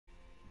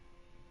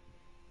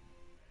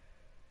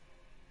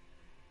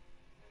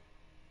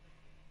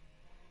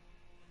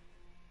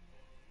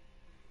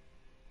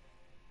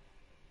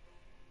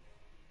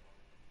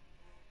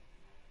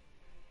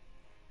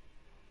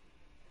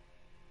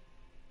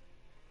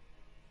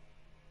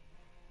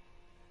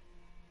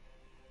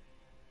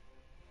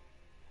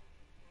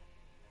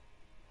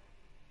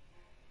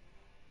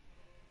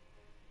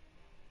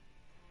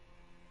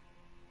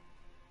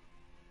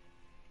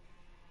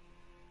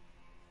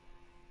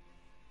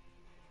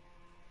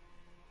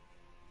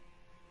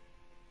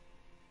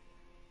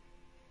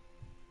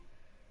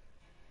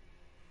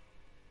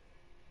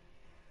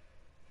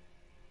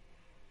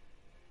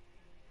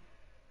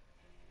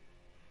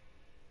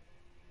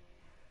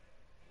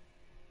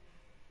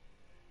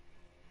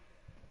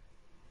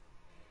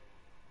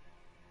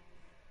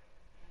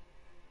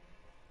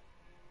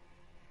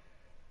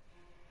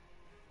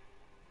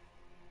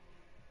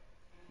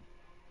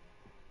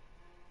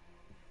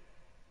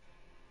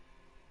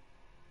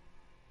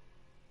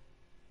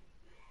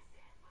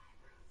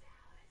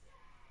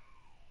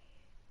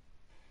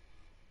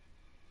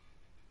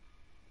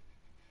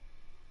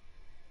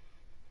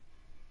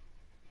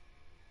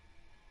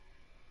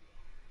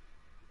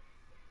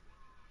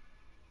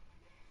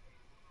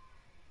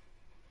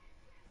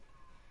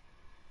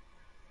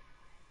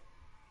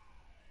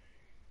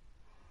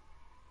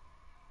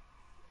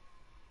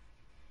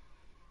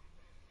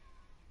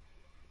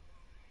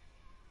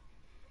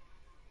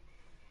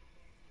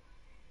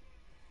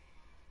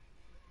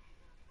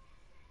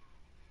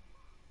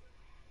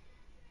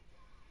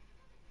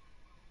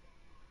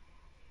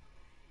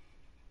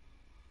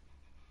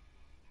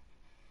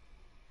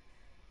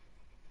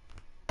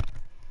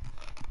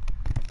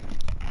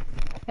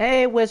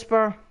Hey,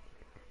 Whisper.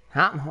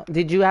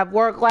 Did you have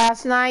work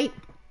last night?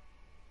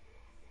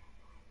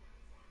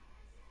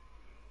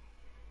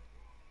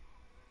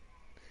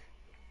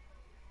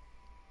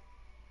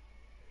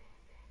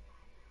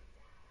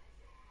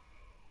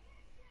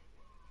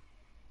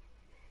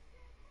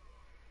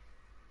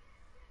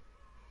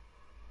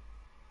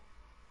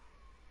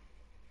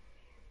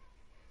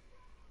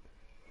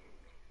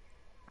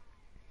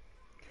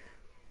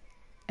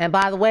 And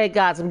by the way,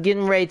 guys, I'm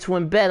getting ready to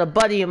embed a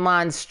buddy of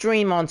mine's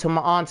stream onto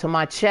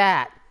my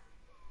chat.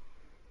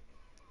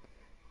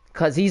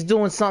 Because he's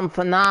doing something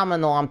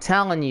phenomenal, I'm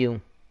telling you.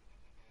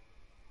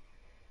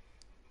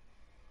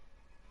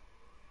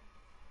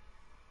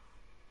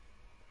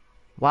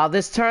 While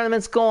this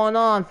tournament's going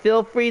on,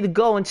 feel free to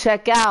go and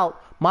check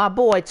out my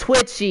boy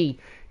Twitchy.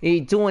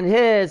 He's doing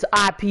his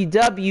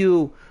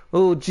IPW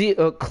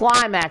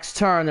Climax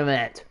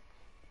tournament.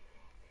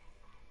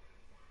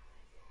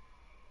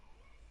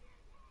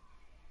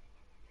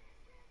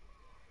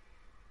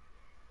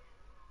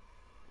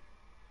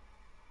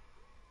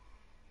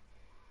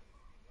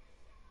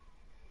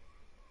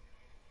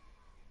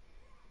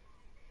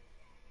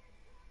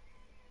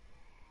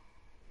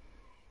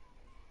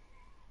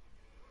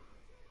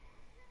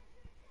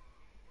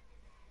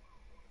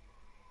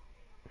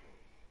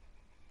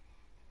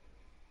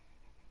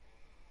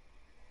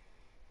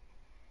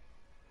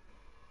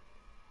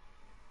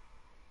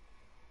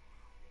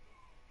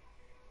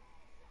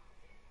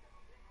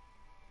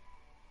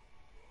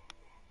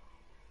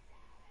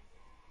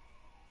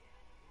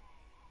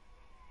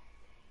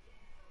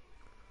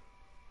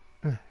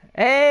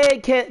 Hey,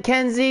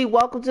 Kenzie,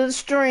 welcome to the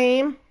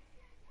stream.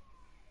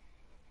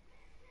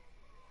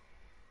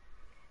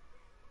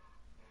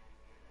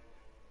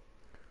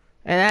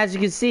 And as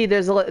you can see,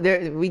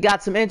 we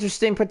got some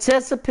interesting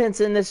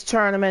participants in this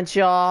tournament,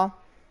 y'all.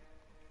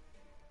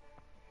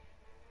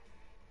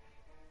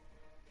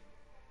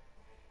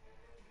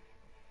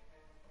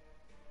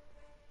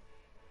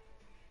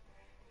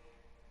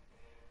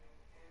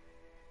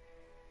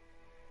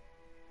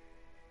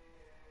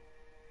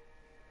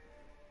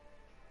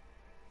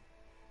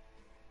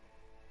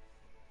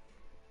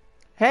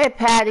 Hey,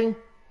 Patty.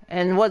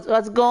 And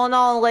what's going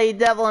on, Lady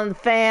Devil and the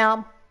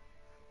fam?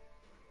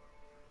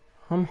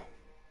 And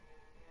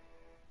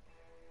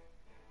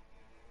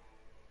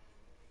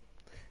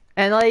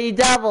Lady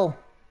Devil.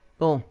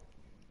 Boom.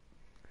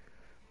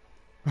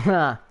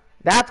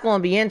 That's going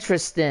to be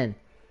interesting.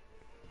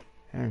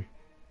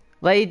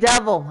 Lady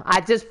Devil,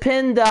 I just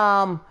pinned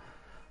my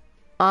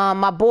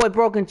boy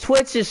Broken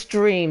Twitch's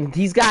stream.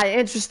 He's got an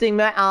interesting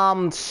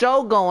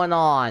show going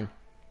on.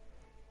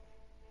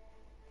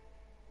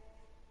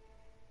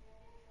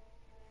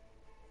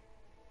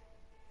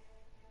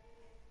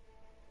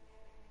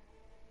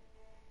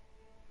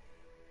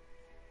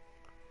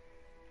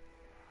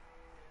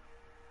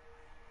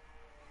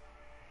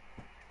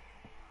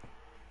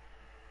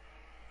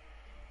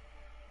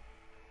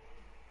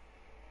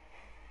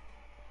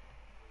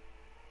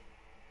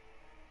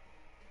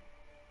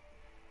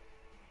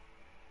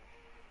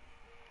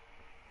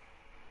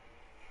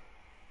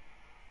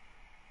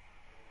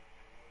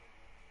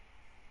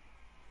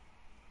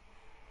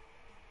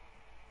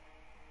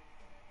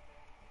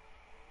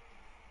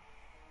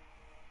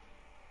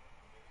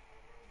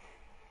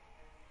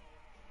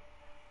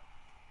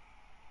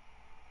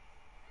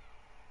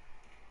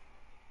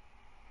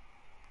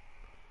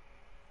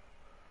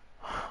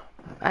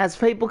 As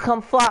people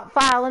come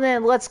filing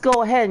in, let's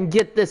go ahead and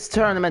get this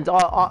tournament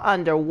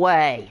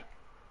underway.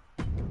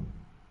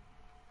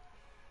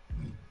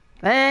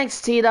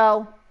 Thanks,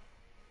 Tito.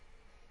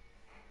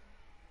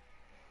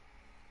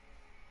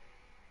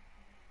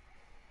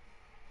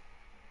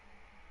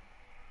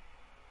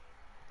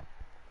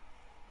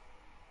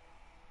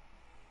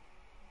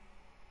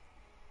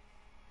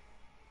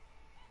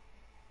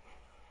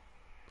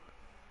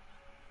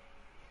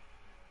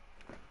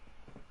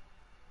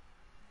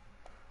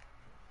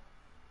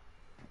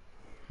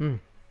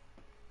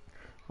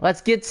 Let's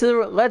get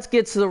to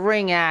the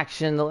ring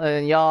action,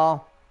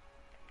 y'all.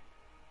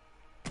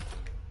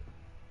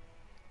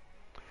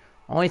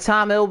 Only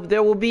time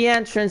there will be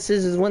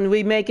entrances is when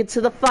we make it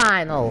to the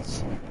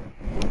finals.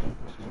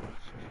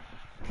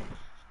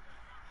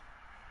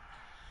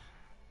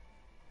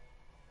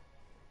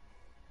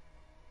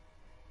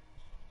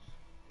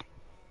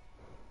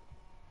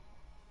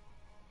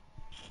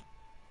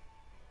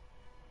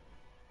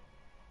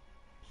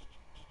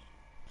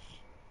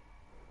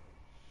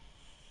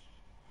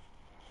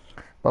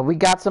 But we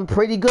got some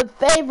pretty good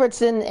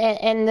favorites in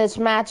this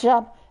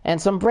matchup, and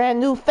some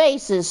brand new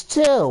faces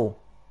too.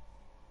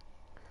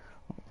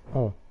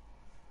 Oh.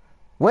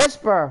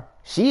 Whisper,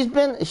 this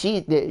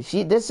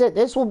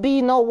will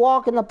be no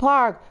walk in the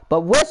park,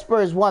 but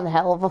Whisper is one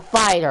hell of a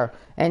fighter,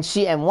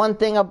 and one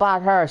thing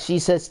about her,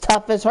 she's as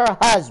tough as her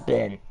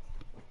husband.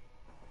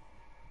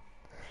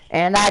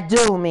 And I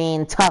do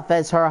mean tough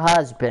as her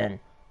husband.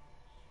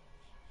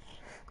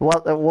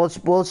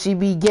 Will she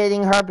be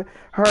getting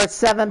her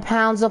 7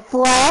 pounds of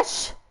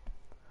flesh?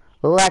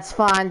 Let's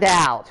find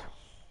out.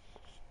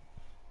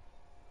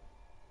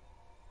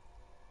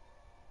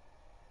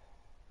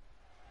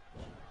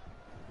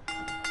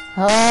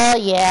 Oh,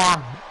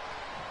 yeah.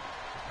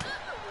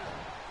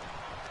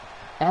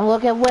 And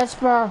look at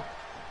Whisper.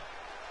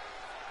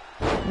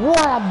 What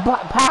a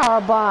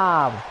power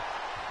bomb.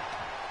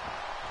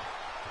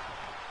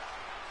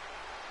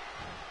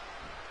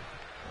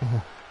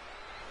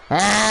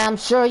 I'm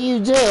sure you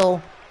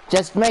do.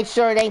 Just make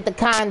sure it ain't the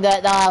kind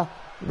that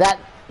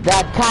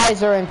that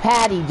Kaiser and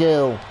Patty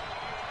do.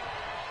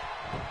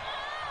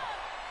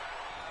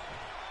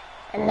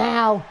 And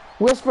now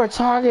Whisper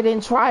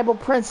targeting Tribal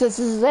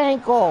Princess's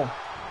ankle.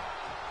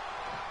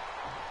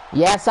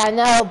 Yes, I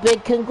know.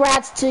 Big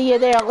congrats to you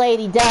there,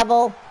 Lady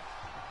Devil.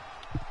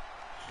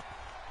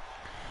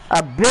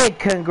 A big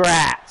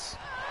congrats.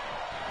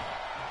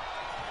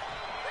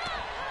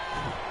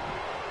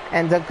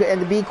 And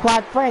to be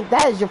quite frank,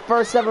 that is your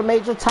first ever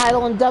major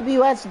title in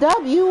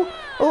WSW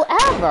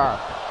ever.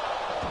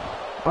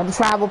 But the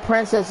Tribal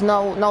Princess,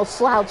 no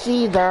slouch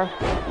either.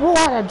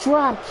 What a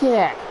drop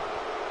kick.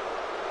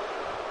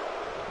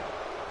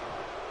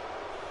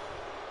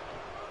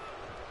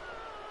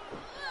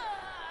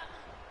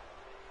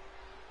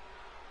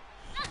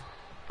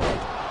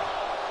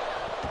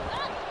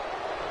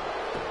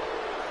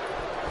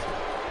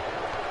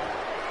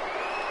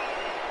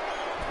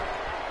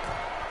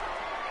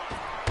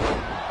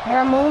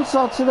 Air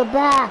moonsault to the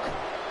back.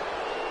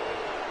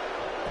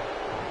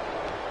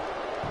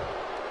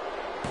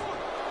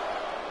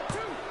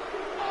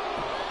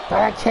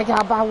 Got a kick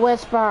out by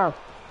Whisper.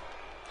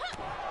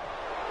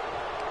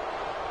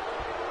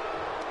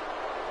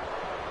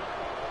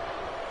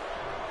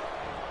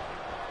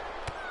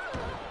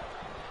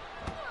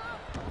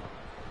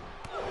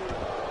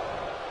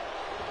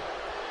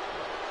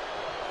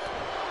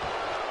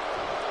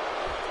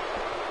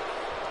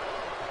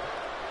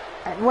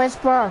 And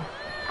Whisper.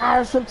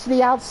 Irish whip to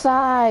the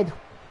outside.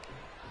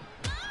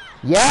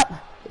 Yep.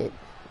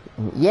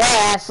 Yeah,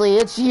 Ashley,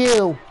 it's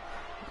you.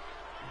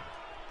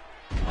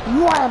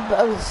 What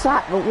a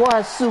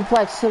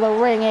suplex to the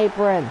ring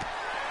apron.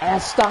 And a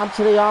stomp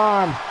to the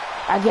arm.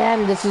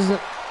 Again, this is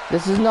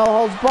no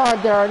holds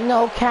barred. There are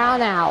no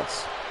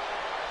countouts.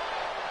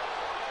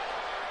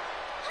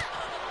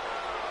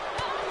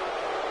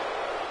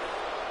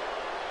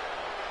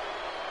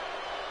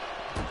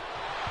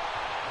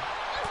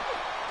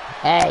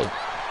 Hey.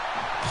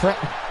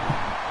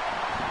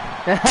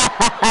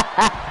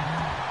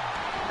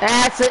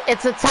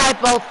 It's a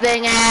typo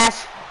thing,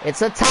 Ash.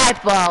 It's a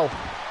typo.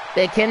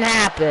 It can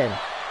happen.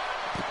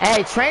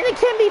 Hey, training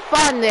can be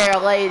fun there,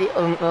 lady.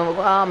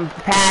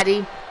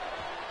 Patty.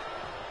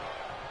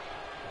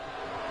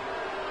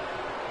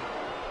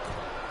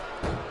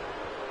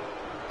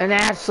 And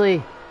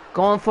Ashley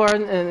going for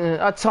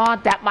a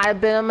taunt. That might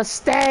have been a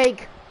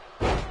mistake.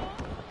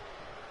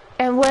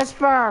 And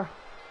Whisper.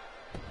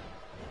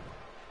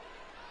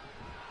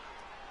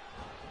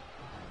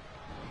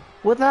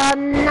 With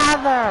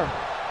another.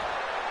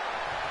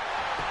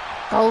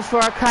 Goes for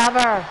a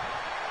cover.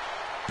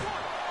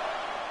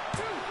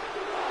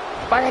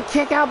 But a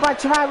kick out by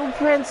Tribal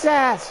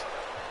Princess.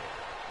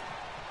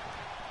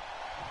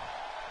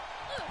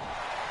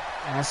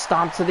 And a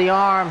stomp to the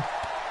arm.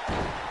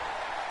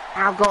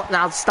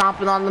 Now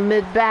stomping on the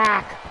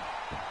mid-back.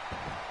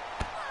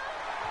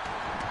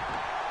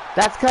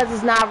 That's because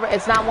it's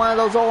not one of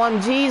those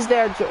OMGs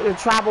there,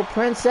 Tribal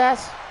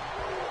Princess.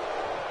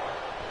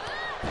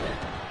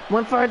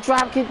 Went for a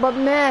drop kick but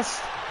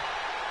missed.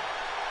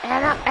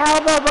 And an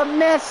elbow but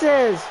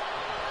misses.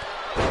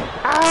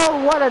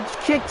 Oh, what a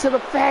kick to the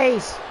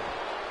face.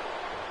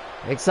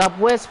 Picks up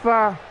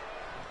Whisper.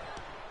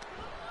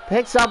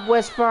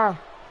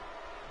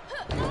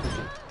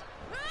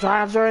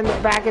 Drives her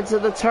back into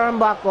the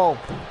turnbuckle.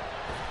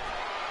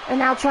 And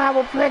now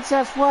Tribal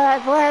Princess with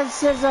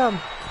athleticism.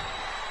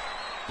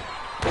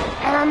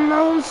 And a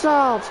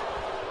moonsault.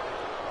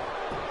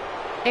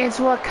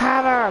 Into a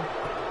cover.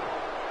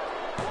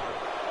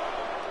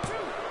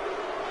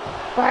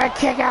 But a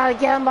kick out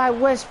again by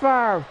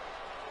Whisper.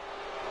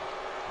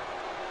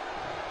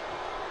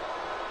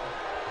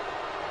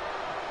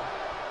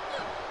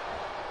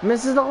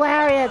 Misses the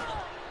lariat.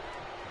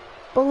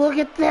 But look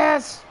at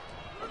this.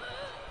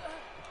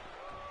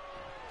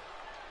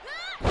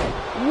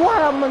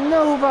 What a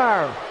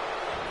maneuver.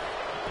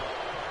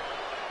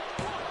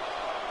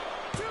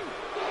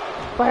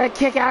 But a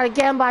kick out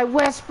again by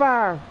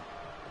Whisper.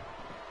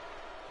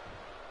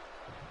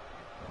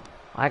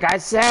 Like I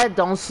said,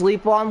 don't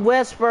sleep on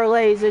Whisper,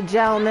 ladies and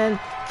gentlemen.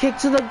 Kick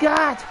to the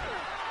gut.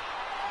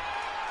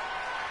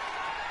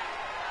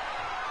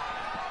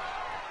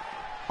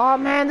 Oh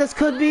man, this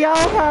could be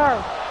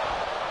over.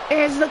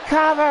 Here's the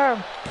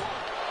cover.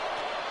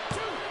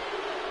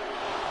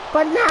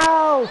 But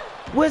no,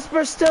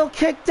 Whisper still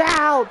kicked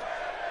out.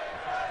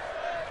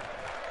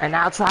 And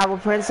now Tribal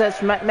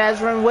Princess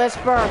measuring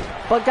Whisper,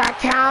 but got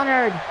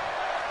countered.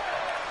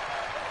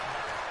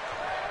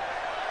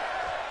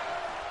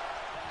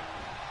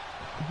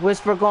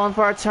 Whisper going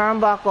for a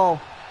turnbuckle.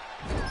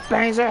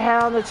 Bangs her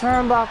head on the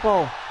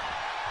turnbuckle.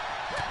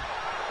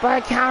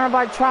 But a counter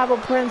by Tribal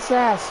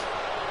Princess.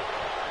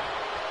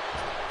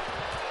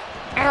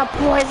 And a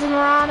poison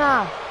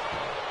Rana.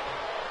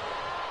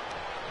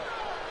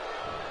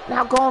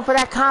 Now going for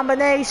that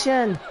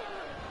combination.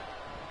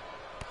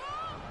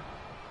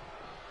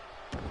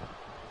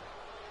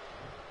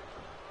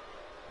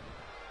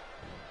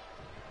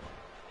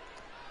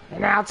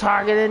 And now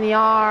targeting the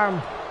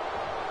arm.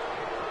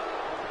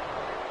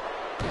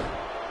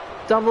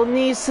 Double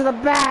knees to the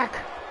back.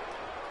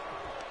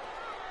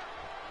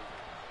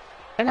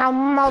 And now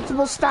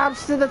multiple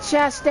stomps to the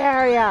chest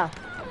area.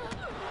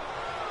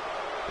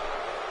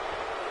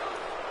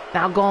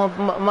 Now going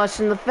much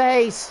in the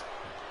face.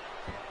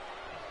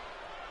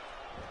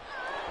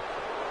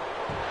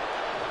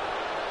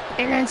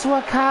 And into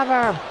a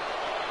cover.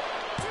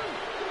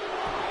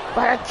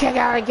 But a kick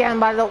out again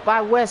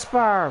by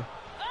Whisper.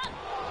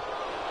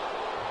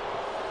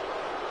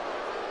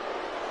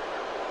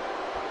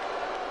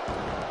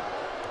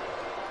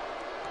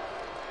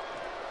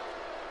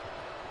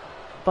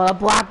 But a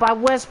block by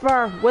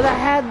Whisper with a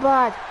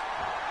headbutt.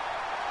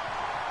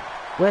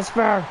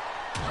 Whisper.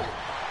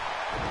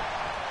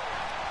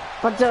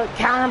 But the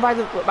counter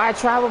by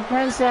Tribal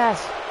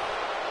Princess.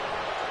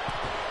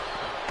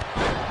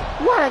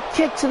 What a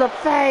kick to the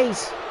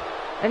face.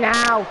 And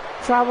now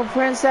Tribal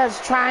Princess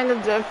trying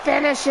to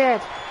finish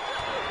it.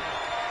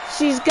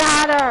 She's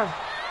got her.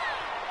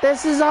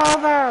 This is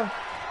over.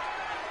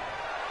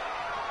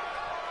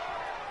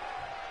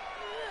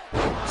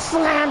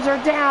 Slams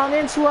her down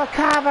into a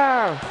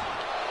cover.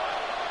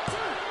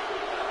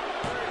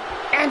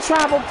 And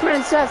Tribal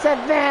Princess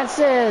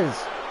advances.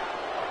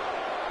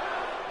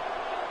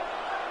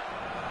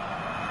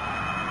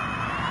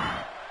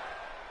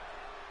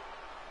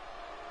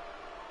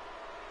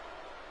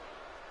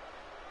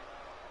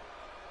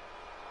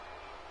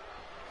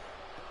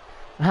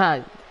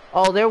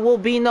 Oh, there will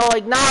be no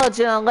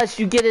acknowledgement unless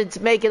you get it to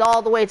make it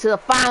all the way to the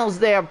finals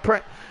there,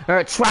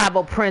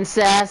 Tribal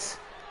Princess.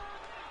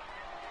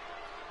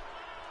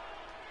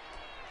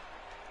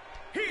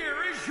 Here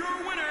is your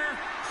winner,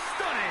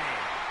 stunning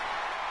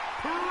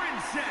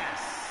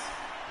Princess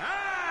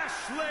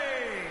Ashley.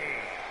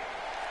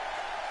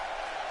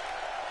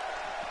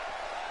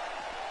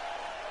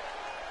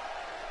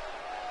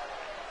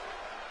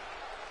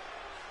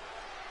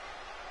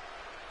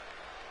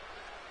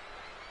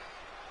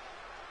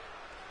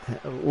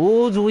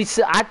 Ooh,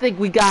 I think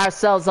we got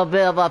ourselves a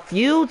bit of a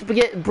feud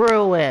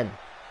brewing.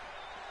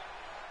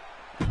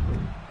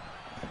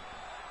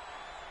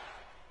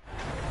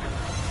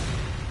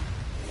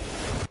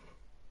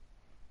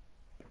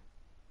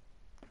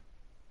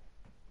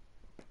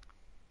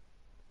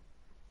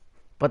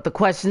 But the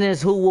question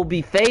is, who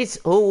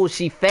will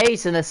she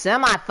face in the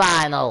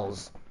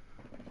semifinals?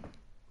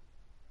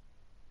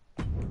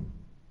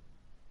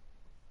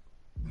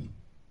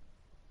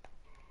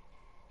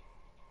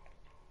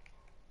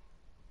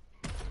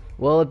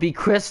 Will it be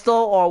Crystal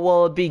or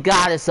will it be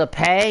Goddess of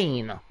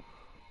Pain?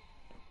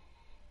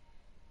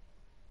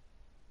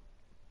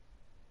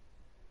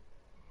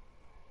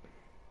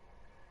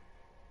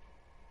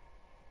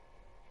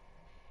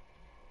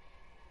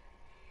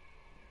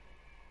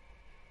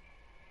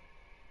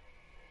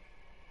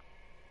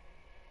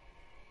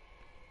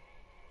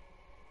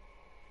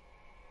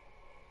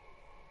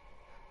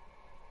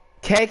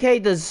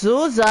 KK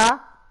D'Souza?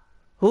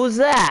 Who's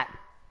that?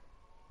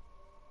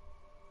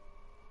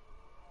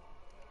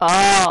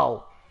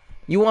 Oh,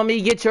 you want me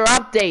to get your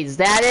updates, is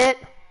that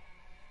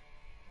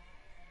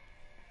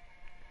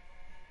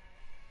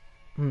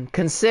it?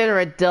 Consider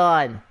it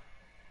done.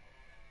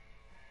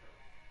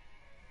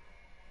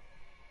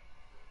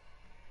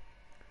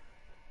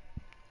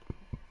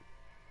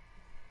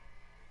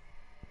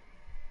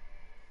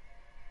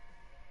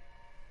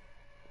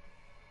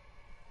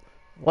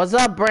 What's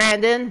up,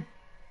 Brandon?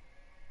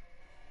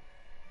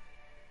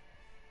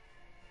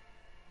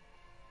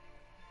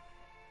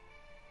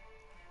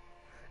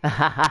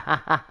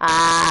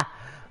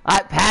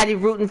 Patty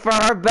rooting for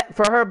her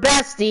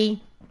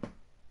bestie.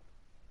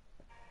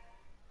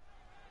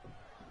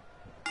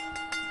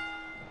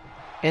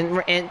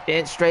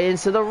 And straight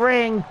into the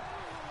ring.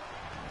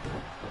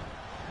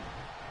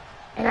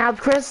 And now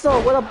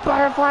Crystal with a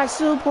butterfly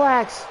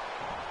suplex.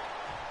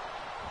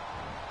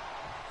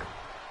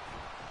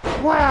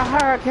 What a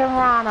Hurricane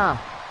Rana.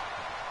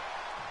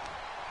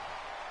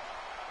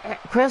 And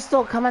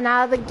Crystal coming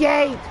out of the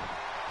gate.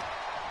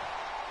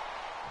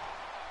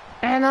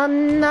 And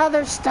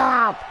another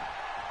stop.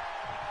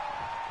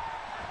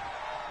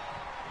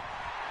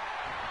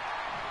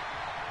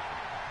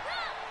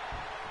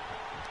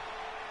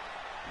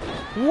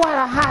 What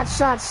a hot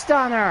shot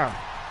stunner.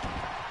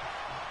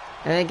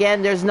 And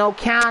again, there's no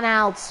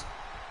countouts.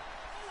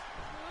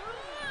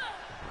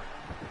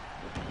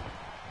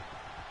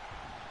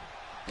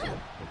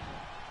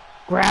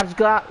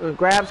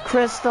 Grabs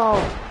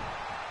Crystal.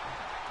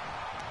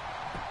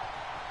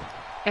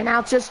 And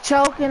now just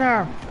choking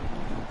her.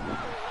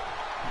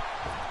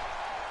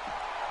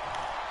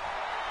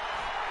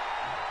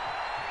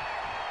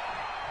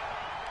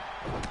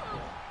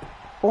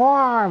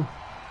 Arm.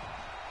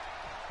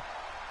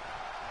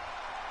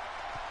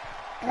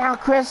 And now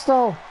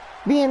Crystal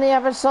being the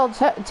episode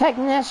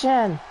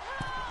technician.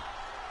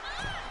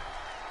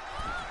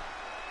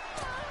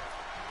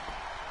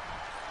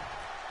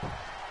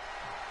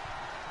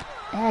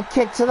 And a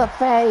kick to the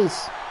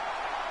face.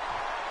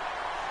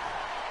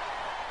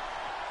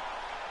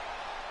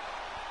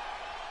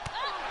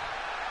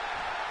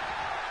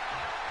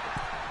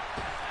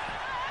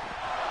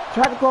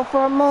 Tried to go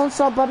for a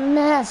moonsault, but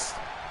missed.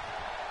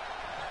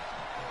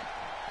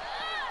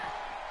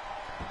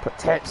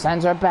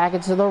 Sends her back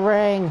into the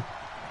ring.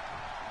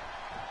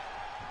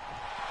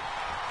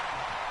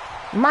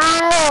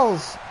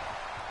 Miles!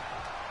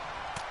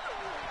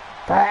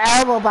 Got an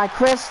elbow by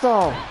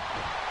Crystal.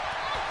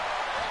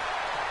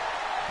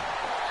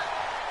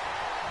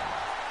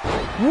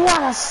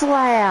 What a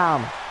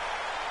slam!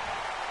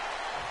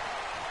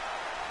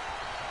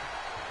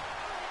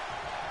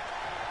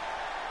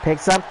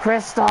 Picks up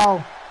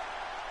Crystal.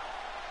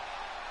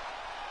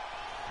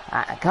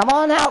 Come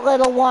on out,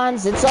 little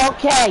ones. It's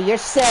okay. You're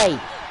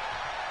safe.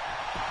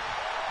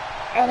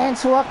 And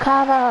into a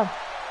cover.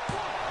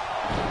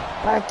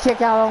 But a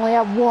kick out only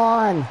at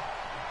 1.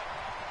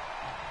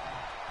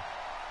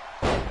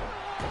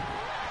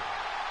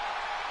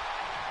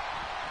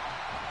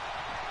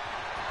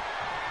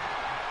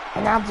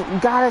 And now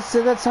Goddess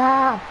to the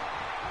top.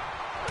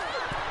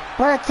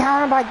 But a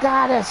counter by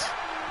Goddess.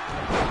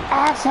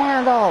 Axe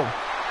handle.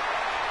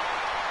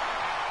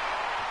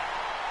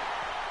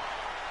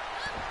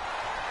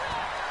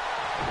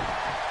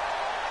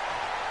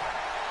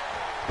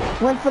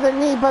 Went for the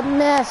knee, but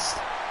missed.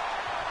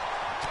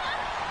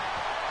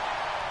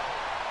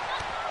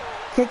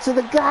 Kick to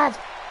the gut.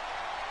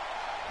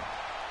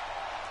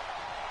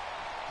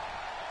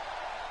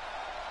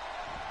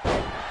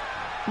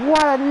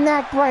 What a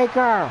neck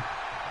breaker.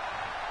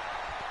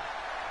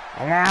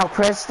 And now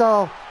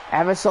Crystal,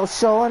 ever so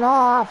showing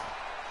off.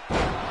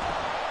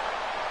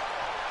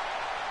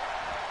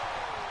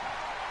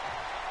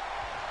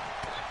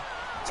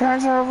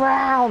 Turns her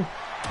around.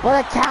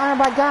 What a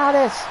counter by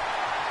Goddess.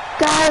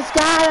 Goddess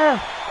got her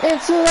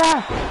into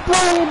the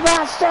Brain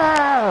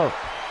Buster.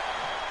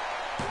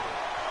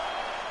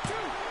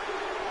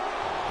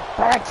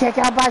 But a kick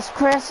out by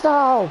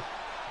Crystal.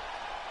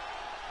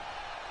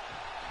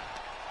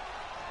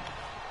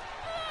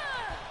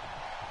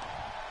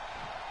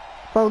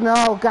 But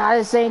no,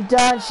 Goddess ain't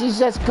done. She's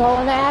just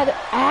going at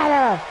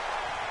her.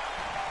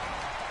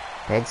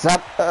 Picks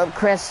up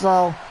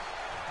Crystal.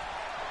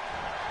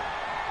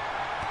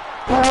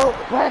 Oh,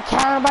 what a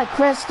counter by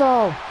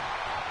Crystal.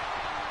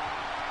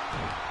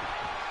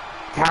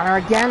 Counter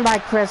again by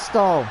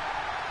Crystal.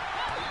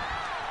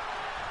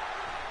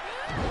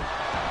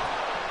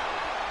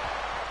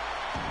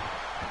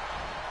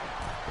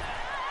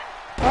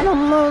 And a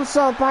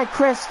moonsault by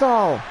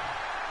Crystal.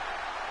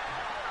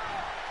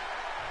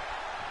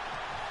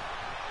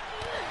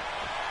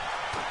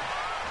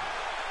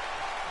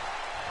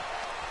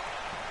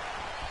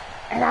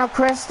 And now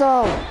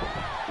Crystal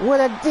with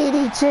a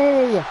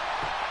DDT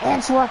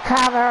into a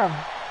cover.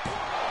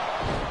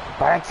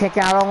 But a kick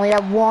out only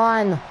at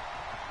 1.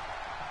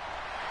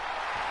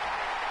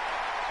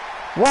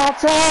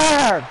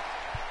 Walter!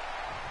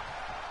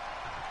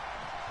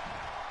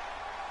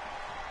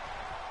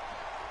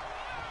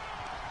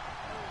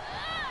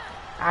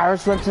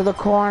 Iris went to the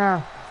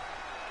corner.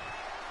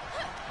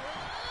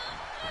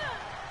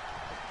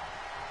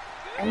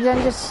 And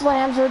then just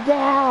slams her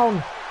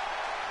down.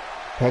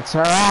 Picks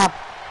her up.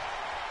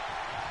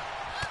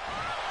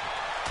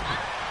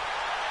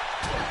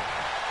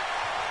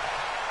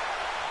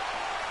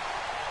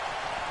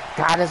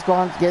 Goddess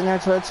getting her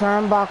to the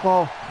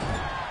turnbuckle.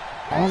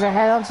 Hangs her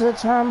head onto the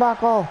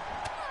turnbuckle.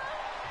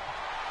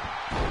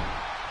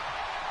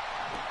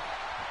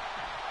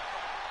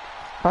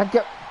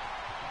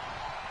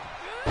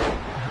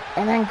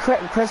 And then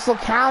Crystal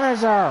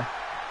counters her.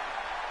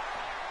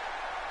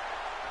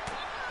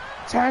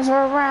 Turns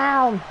her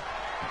around.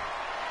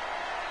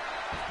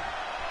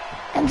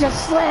 And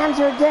just slams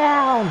her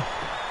down.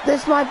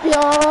 This might be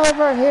all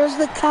over. Here's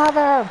the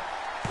cover.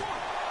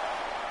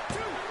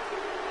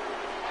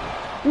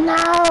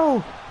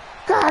 No!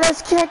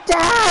 Goddess kicked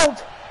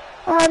out!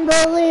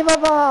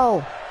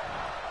 Unbelievable!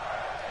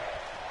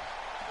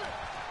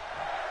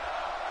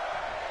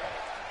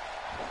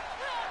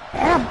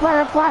 And a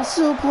butterfly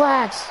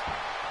suplex.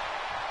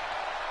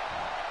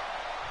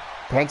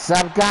 Picks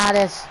up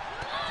Goddess.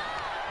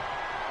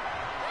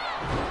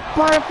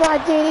 Butterfly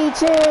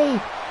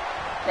DDT.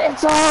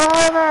 It's all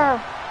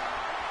over.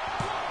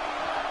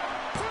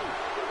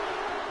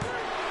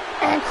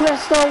 And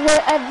Crystal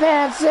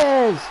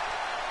advances.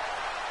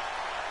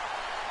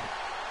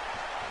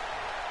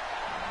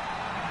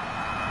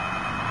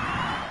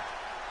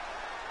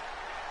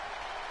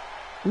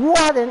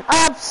 What an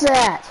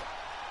upset!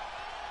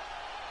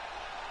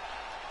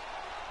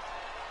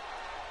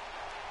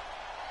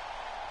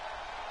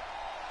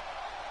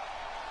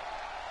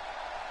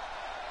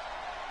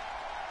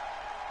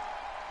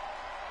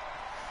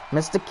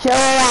 Mr.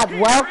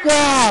 Killer,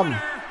 welcome!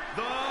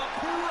 The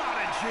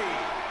Prodigy,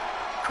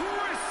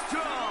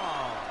 Crystal.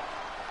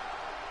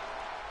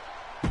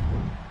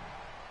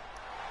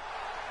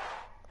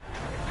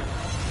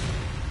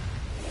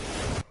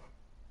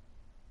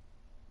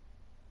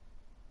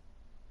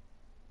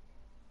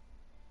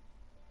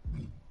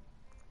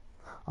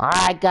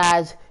 Alright,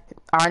 guys.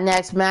 Our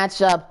next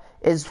matchup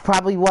is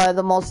probably one of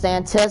the most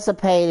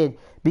anticipated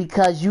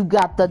because you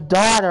got the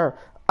daughter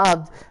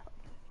of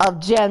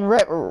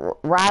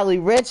Riley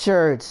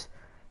Richards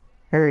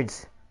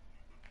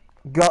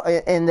go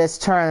in this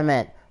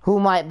tournament, who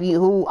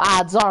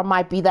odds are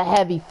might be the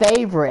heavy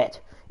favorite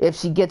if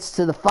she gets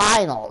to the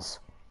finals.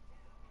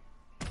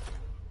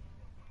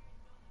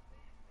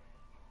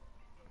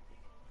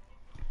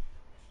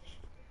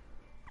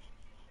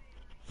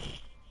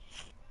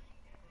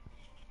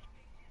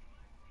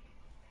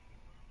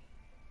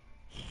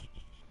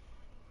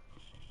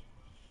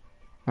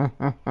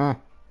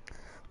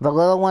 The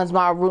little ones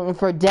are rooting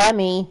for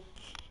Demi.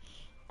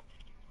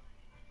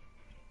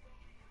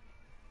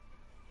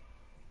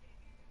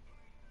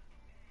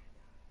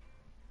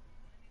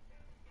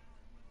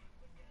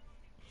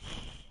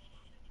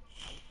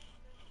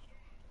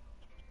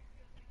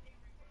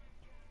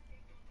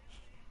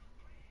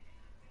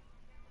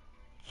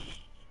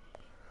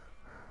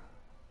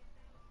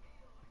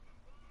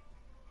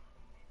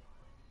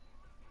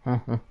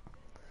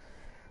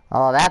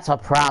 Oh, that's a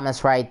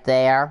promise right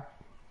there.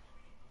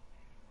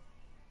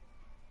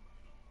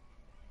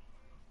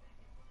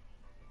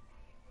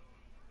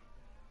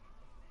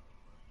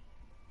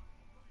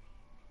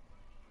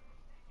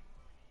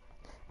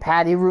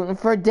 Patty rooting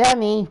for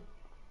Demi.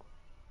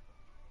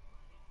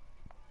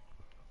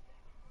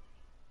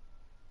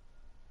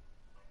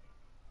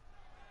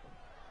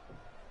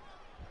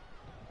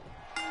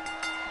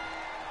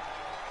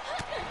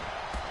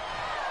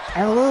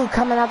 And Lou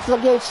coming up to the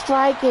gate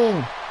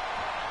striking.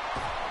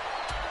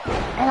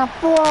 And a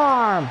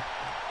forearm.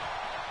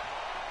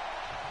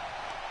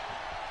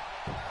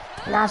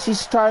 Now she's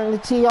starting to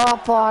tee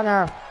off on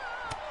her.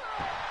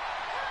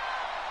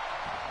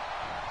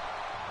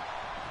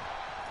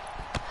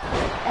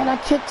 And a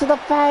kick to the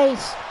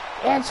face.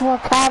 Into a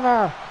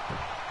cover.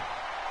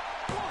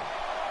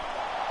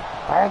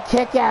 But a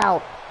kick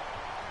out.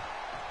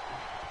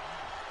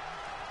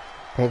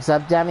 Picks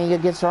up Demi,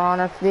 gets her on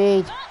her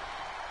feet.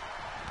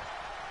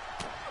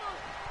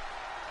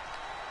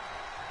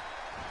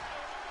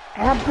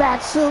 And a back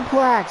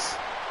suplex.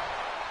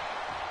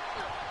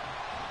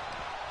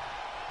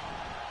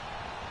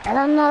 And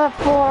another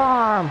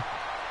forearm.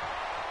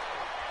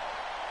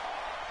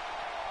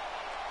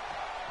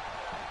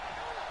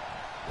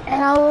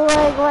 And a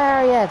leg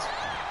lariat.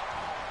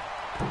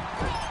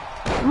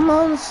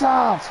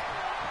 Moonsault.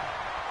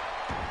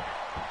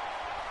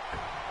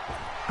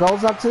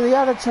 Goes up to the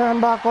other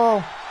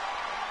turnbuckle.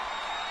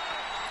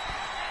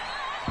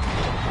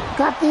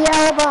 Got the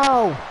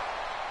elbow.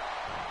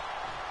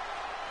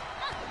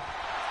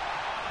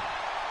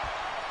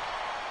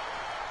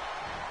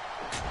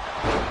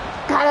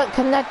 Got it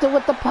connected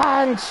with the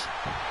punch.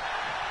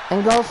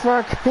 And goes for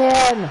a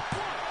pin.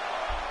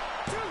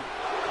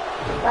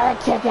 Got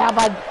a kick out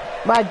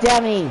by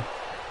Demi.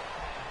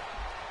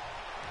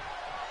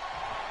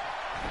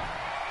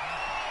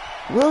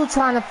 Lou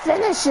trying to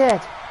finish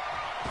it.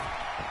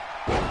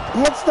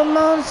 Hits the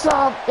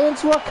moonsault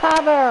into a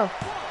cover.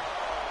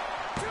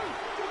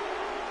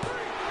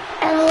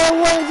 And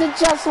Lou wins it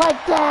just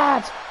like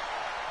that.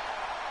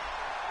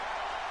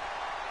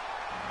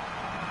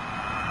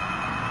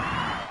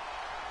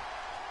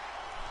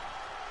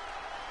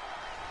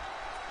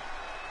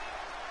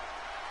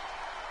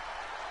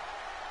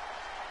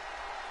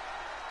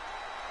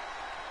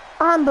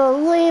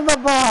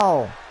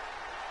 Unbelievable.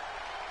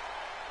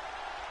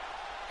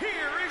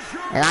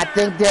 And I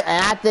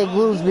think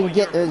Lou's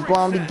is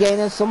going to be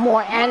gaining some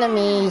more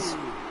enemies.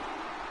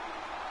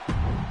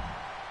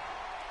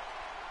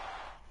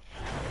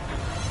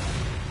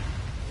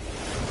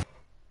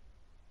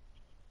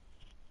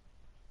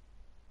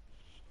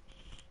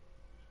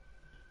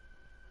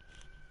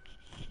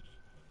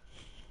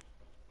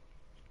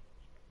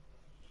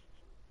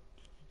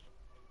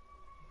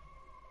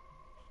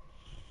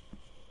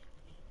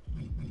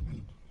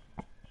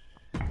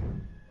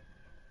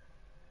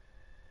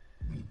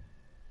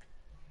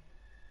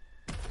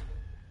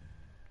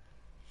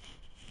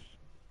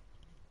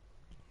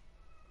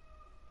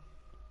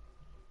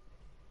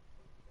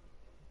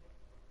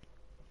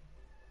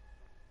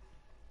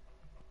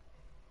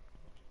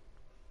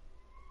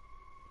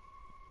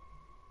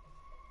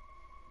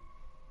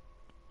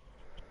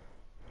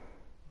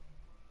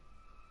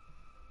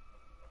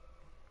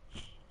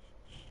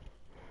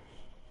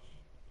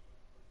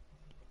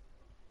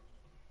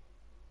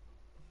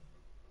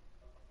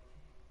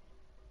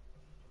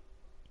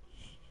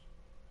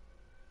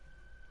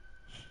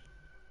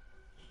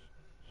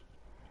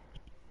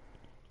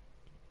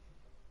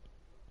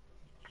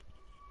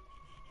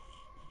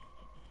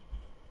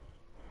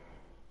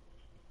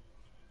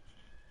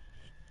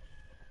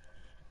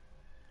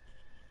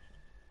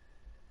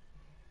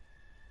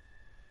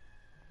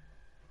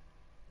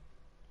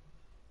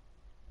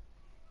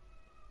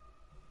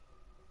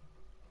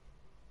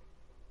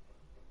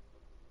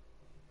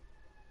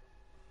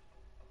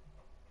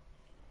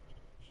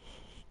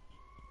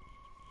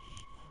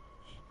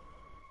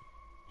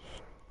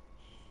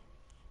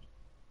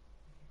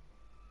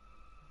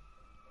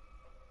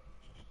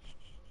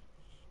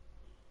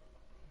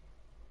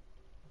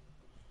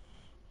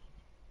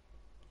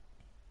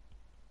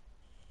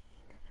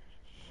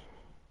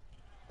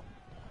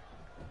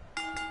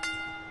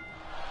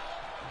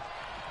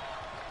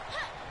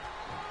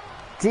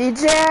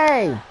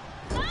 DJ!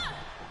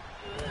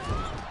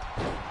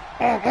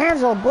 And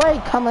Angela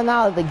Blade coming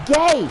out of the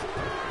gate.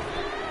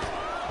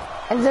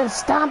 And then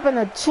stomping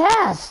her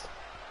chest.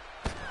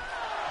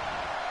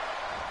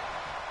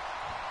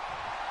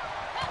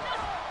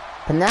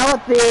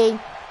 Penelope.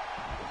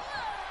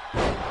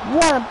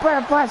 What a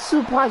butterfly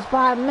suplex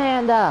by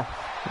Amanda.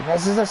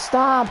 This is a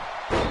stomp.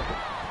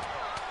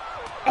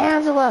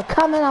 Angela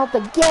coming out the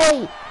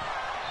gate.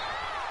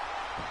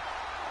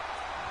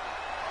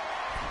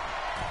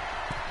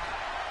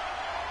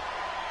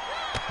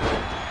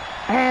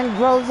 And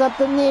rolls up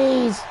the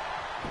knees.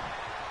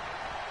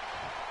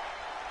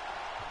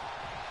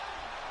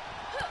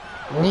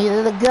 Knee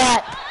to the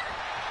gut.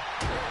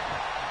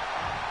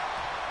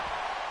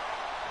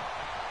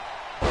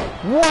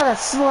 What a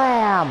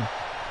slam.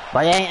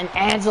 But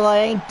Angela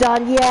ain't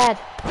done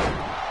yet.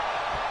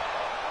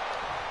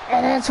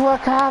 And into a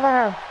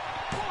cover.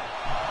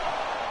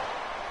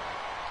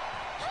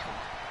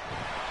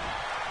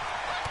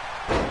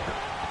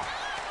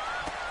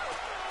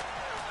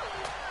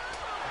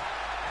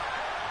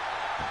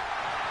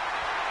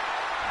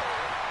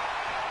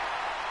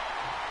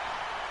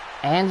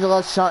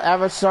 Angela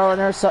ever showing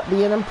her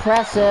being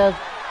impressive.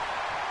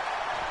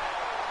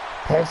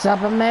 Picks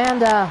up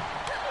Amanda.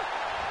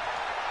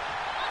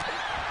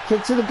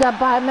 Kick to the gut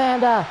by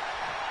Amanda.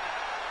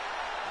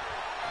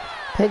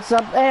 Picks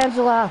up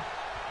Angela.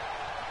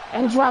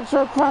 And drops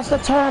her across the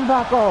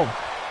turnbuckle.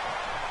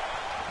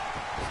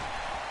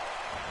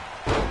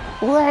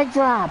 Leg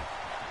drop.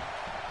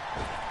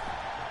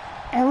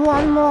 And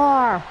one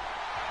more.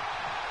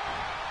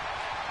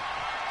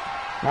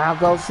 Now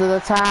goes to the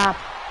top.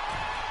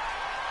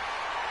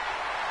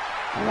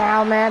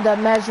 Now Amanda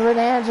measuring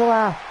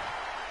Angela.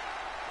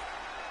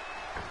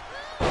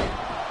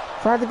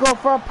 Tried to go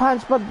for a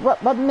punch,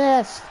 but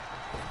missed.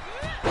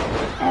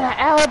 And an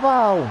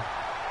elbow.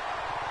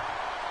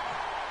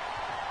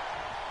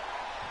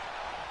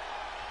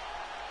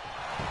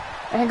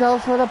 And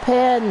goes for the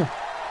pin.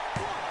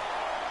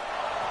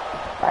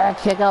 And a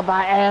kick out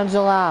by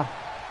Angela.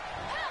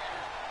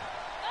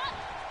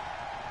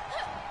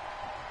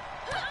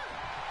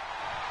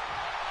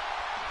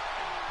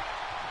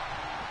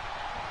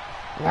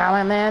 Now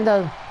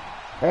Amanda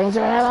brings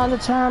her head on the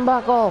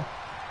turnbuckle.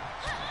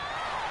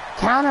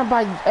 Counter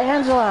by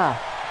Angela.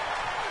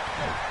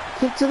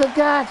 Kick to the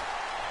gut.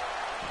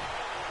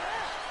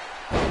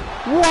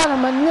 What a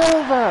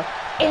maneuver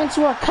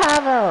into a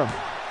cover.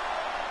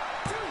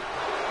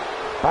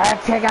 But a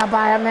kick out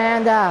by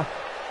Amanda.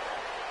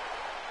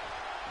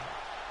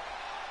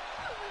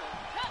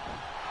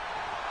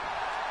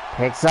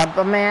 Picks up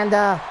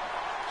Amanda.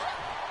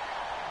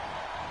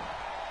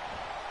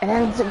 And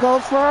then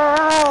goes for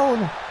her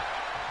own.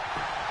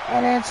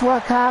 And into a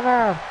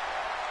cover.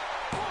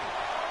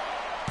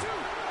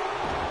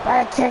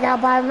 By a kick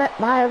out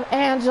by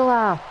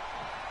Angela.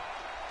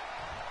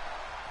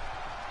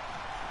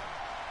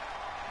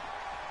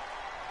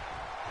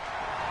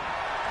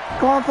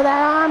 Going for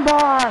that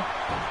armbar.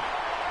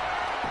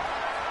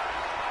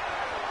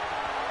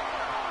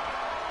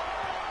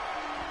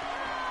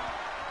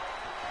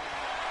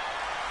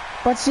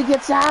 But she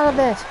gets out of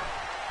it.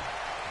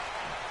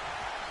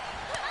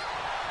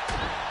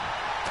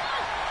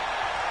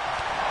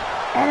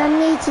 And a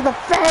knee to the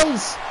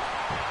face.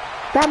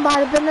 That might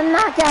have been the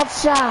knockout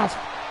shot.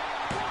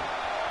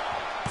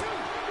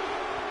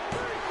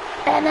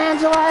 And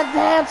Angela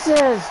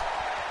advances.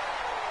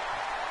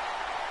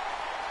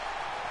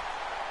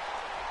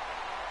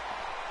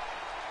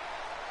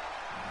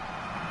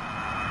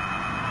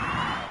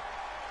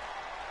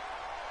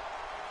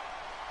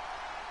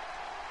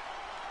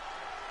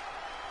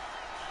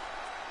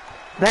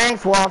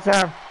 Thanks,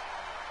 Walter.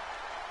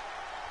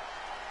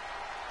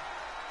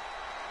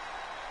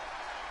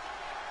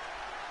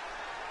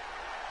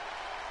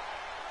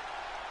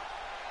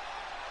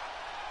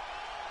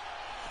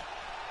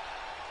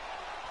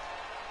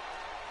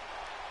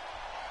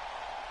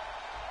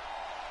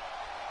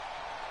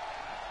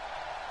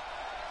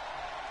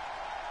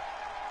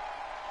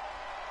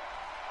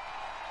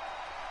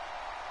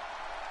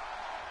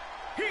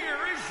 Here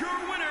is your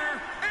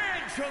winner,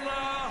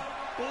 Angela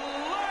Blade.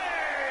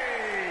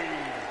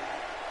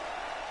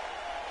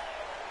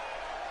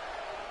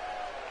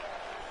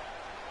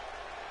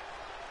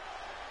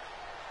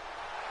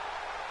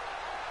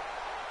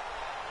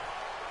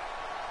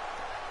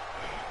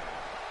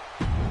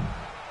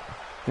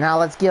 Now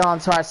let's get on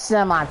to our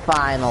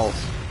semifinals.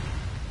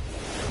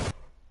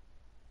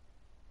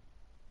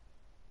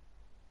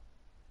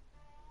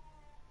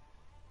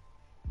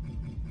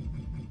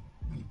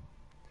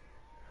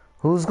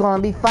 Who's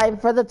going to be fighting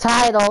for the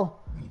title?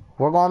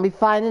 We're going to be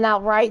finding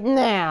out right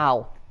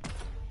now.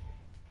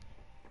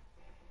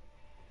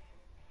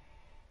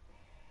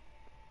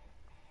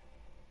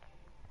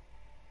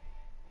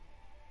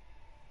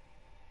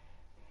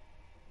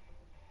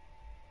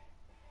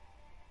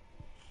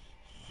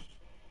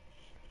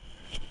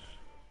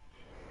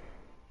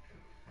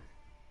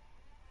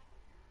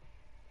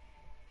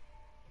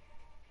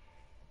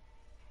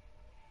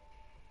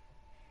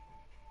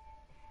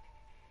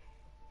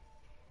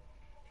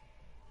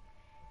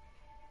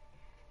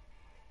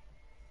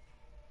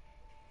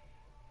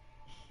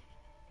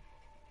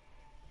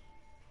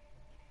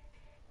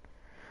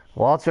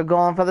 Walter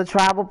going for the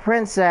Tribal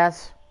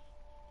Princess.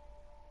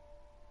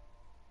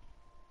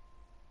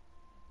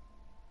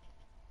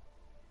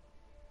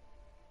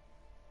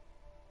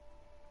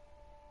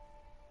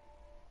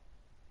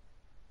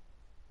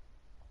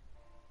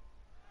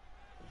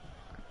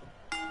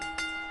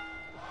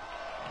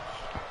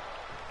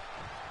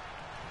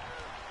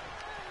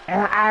 And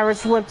an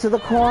Irish whip to the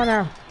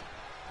corner.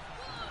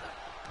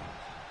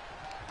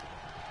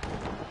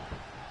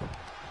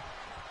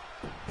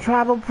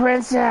 Tribal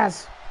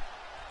Princess.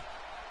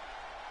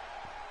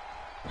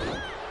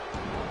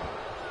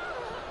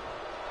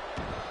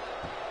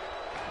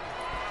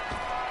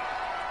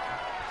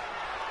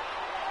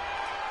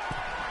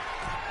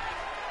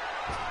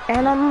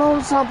 And a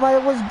moonsault, but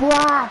it was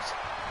blocked.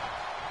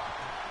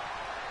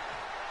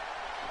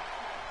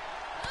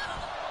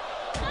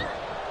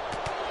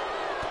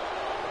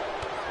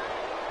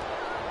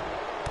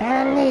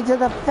 And a knee to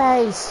the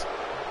face.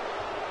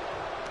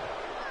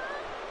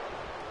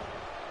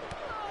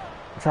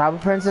 Tribal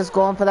Princess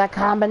going for that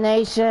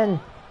combination.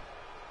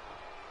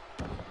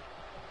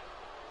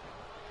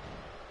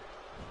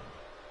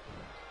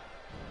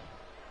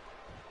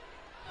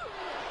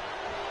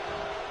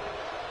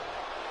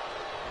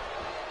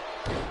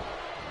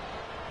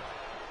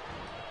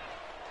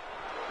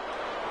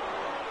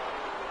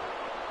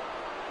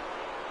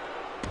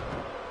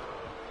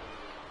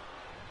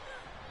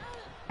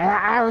 And an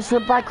Irish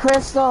whip by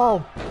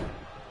Crystal.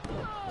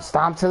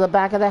 Stomp to the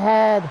back of the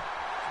head.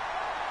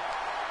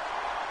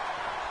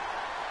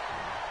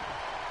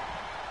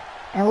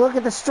 And look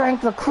at the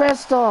strength of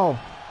Crystal.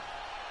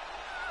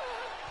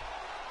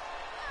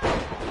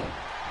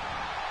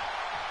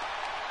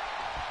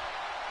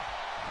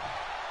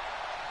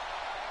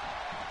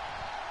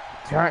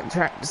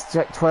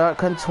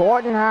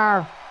 Contorting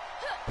her.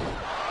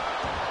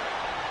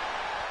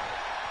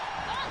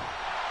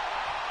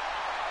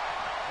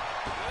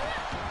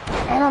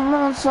 And a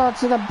moonsault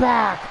to the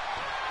back.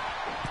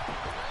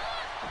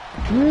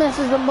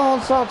 Misses the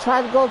moonsault,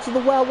 tried to go to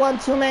the well one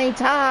too many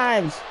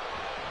times.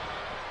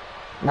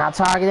 Now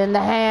targeting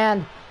the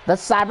hand, the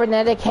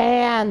cybernetic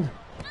hand.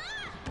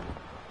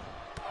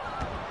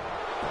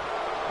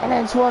 And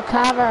into a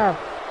cover.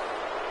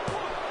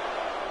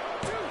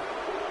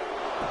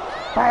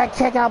 By a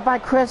kick out by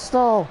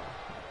Crystal.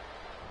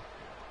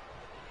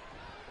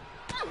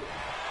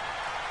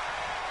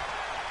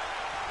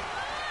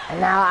 And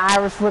now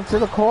Irish whip to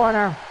the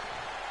corner.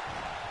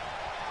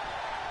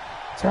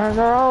 Turns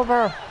her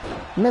over.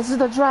 Misses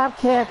the drop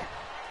kick.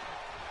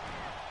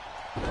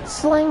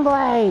 Sling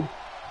blade.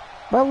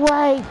 But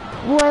wait,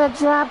 what a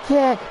drop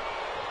kick.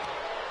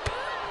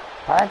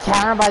 A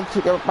counter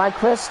by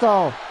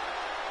Crystal.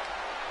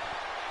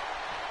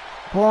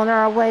 Pulling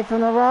her away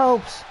from the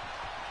ropes.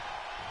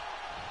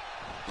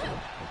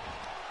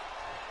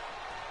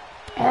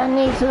 And a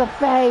knee to the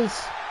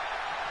face.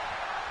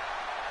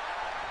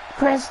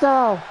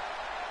 Crystal.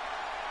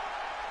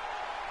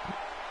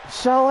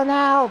 Showing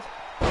out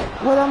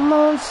with a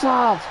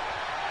moonsault.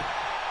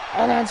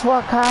 And into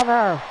a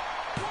cover.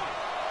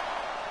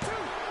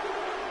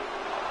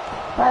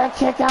 By a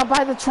kick out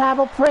by the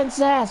Tribal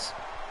Princess.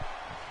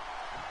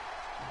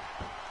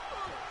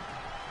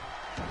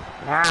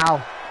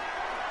 Now,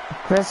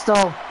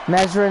 Crystal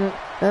measuring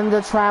in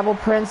the Tribal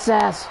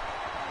Princess.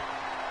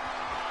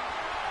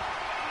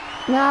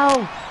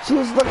 No,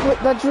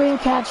 the dream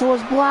catcher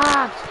was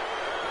blocked.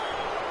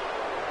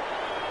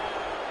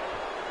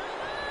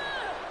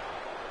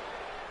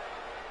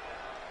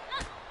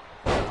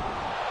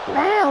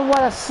 Man,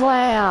 what a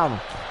slam.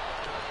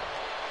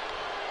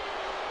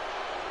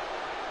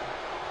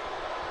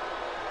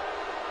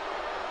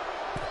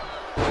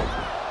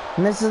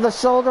 Misses the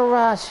shoulder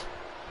rush.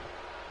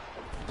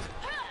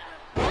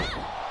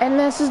 And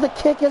misses the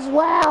kick as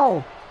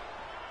well.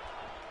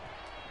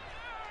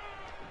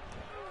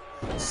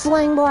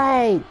 Sling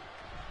blade.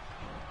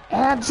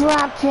 And a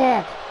drop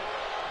kick.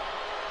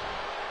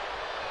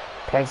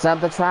 Picks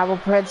up the Tribal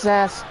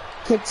Princess.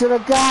 Kick to the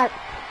gut.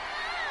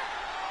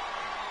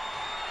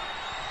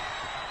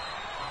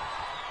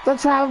 The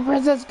Tribal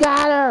Princess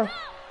got her.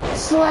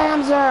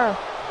 Slams her.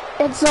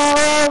 It's all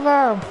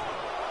over.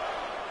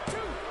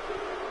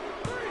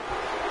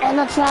 And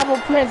the Tribal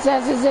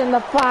Princess is in the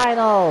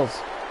finals.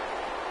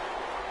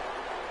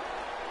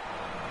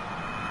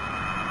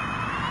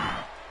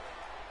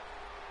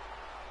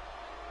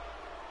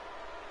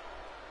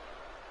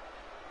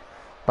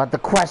 But the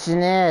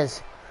question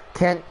is,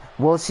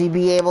 will she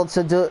be able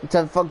to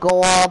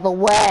go all the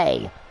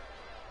way?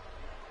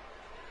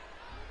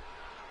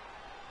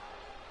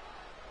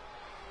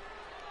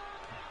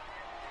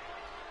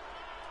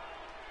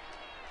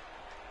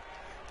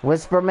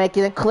 Whisper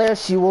making it clear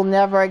she will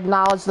never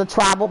acknowledge the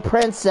Tribal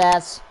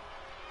Princess.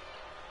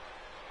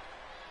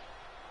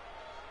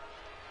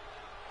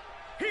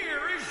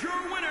 Here is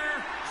your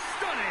winner,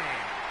 stunning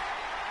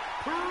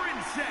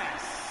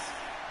Princess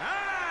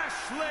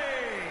Ashley.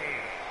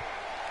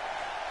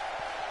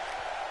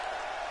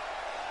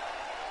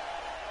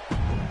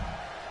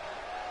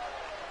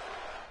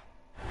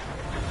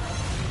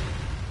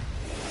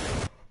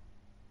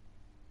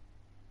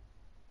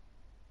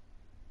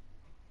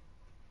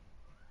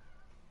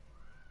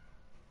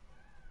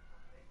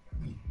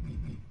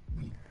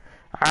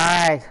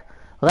 Alright,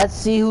 let's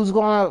see who's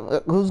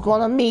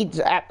gonna meet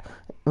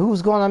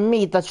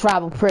the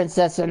Tribal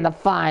Princess in the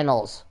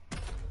finals.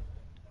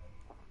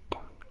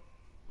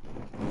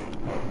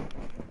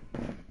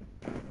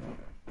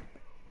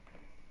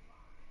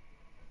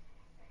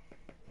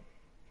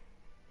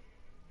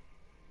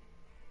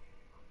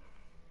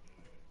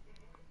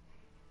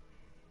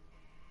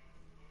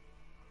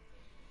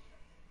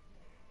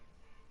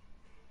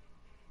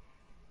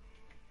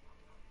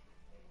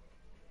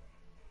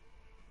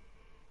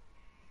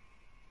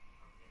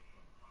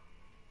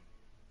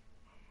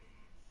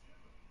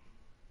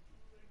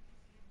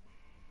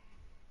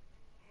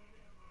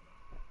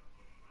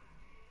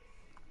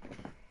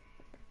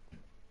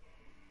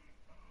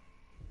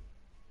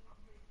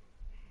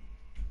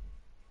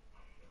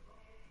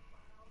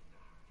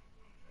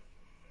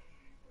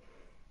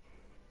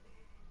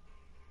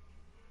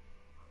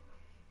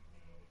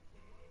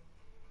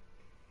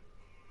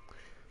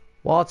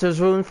 Walter's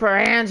rooting for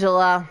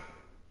Angela.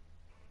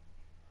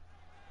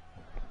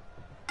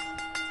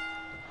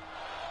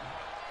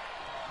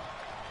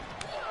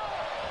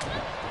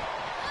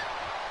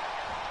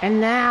 And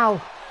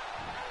now,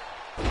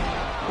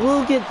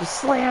 Lou gets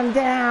slammed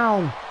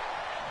down.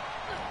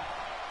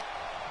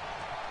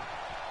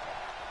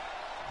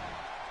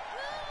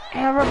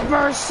 And a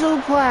reverse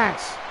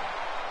suplex.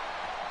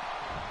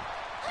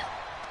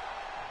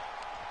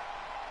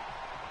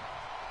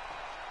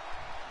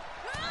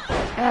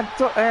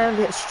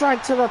 And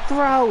strike to the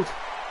throat.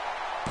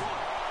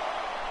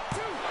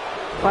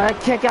 But a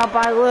kick out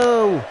by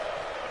Lou.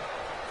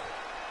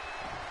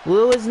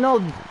 Lou is no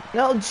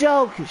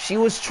joke. She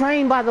was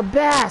trained by the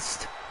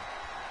best.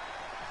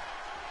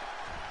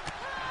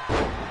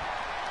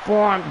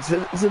 Forearm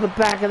to the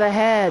back of the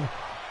head.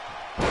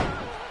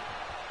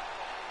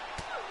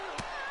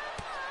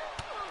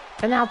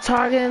 And now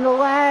targeting the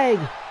leg.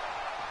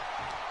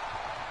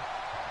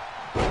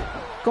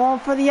 Going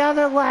for the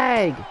other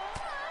leg.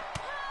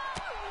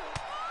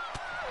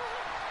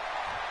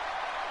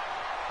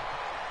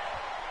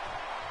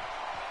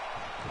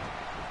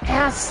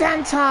 And a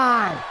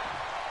senton.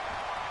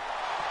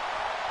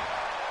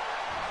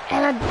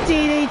 And a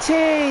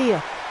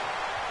DDT.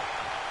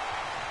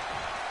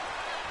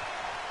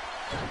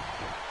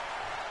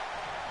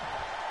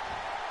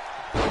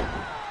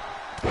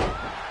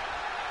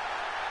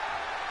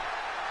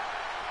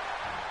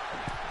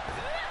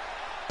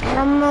 And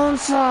a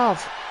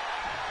moonsault.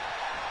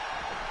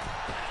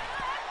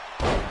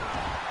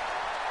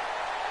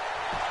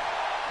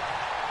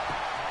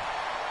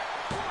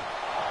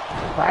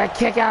 But a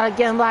kick out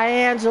again by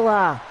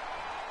Angela.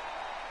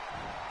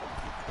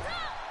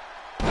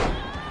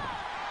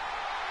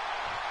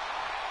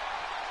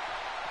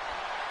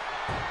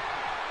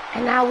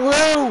 And now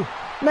Lou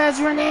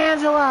measuring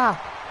Angela.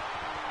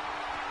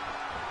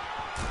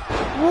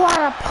 What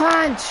a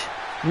punch.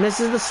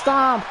 Misses the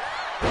stomp.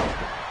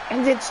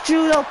 And it's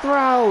judo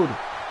throwed.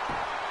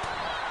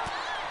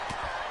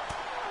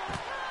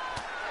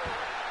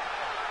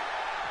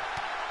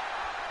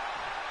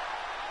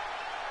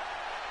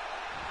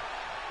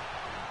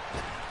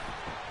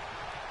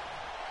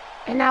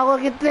 And now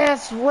look at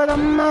this with a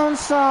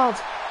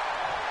moonsault.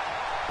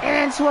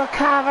 And into a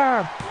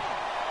cover.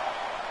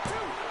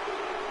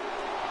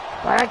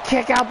 But a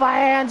kick out by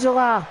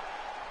Angela.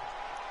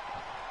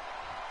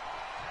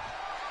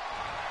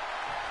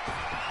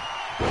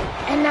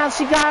 And now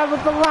she got it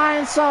with the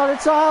lion salt.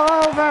 It's all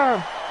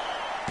over.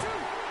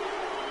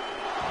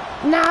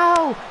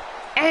 No!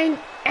 And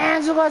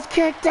Angela's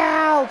kicked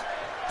out.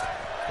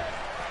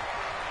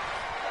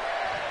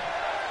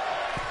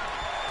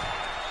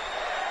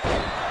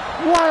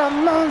 What a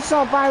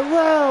moonsault by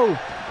Lou.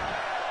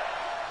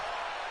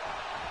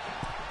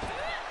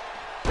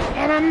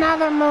 And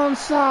another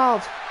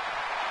moonsault.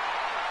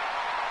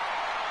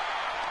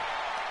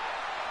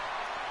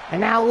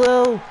 And now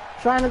Lou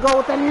trying to go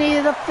with a knee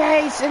to the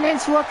face and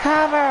into a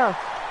cover.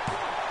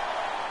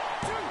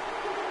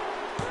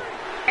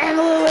 And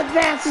Lou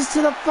advances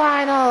to the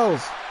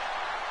finals.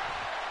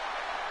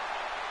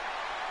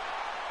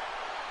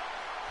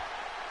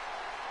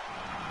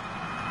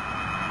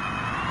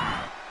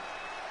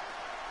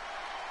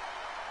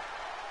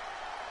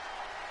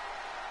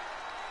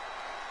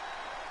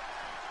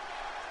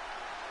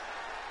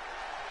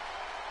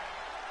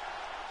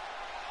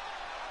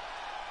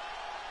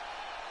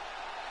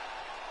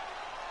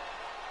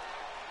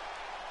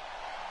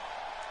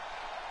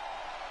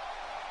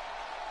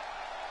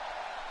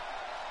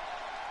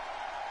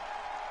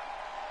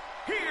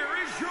 Here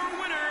is your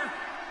winner,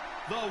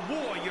 the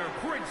Warrior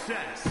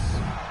Princess,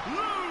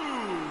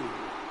 Lou.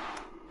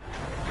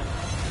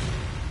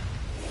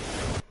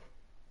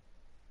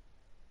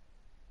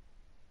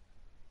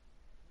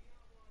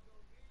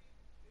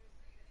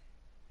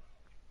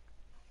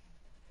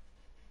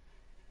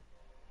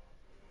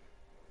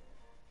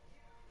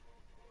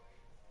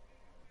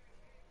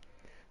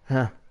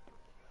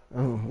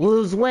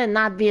 Lou's win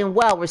not being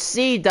well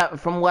received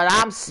from what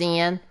I'm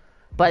seeing.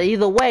 But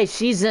either way,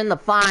 she's in the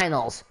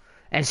finals.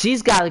 And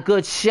she's got a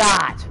good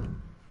shot.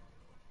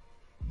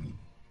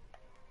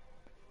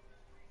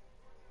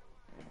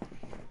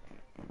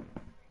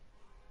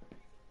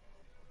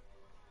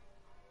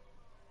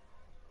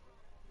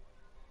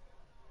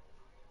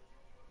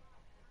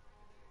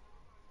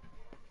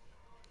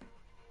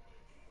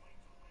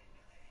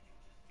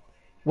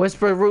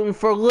 Whisper rooting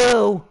for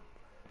Lou.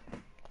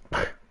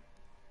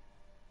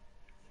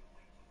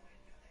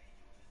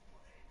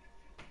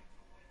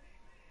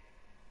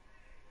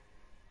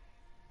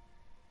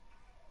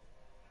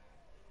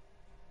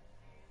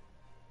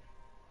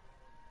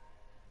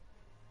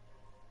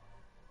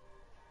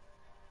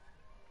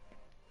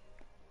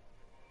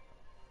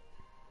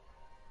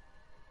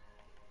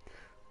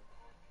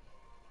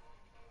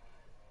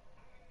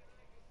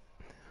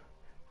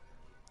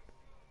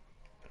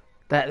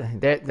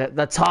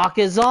 The talk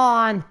is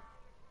on.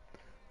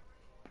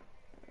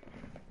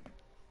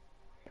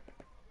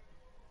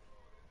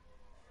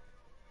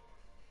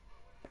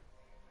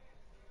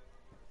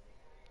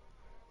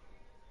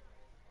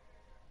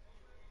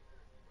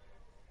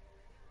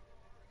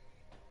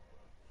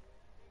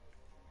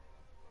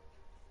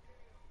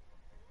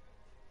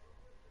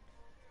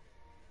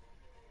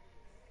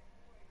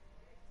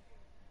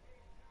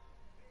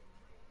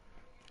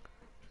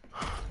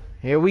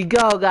 Here we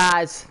go,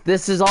 guys.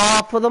 This is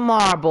all for the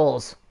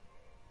marbles.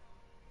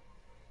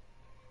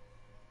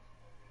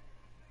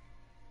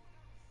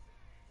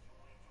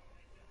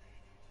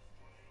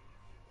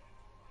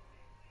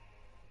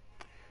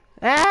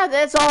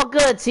 That's all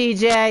good,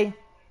 TJ.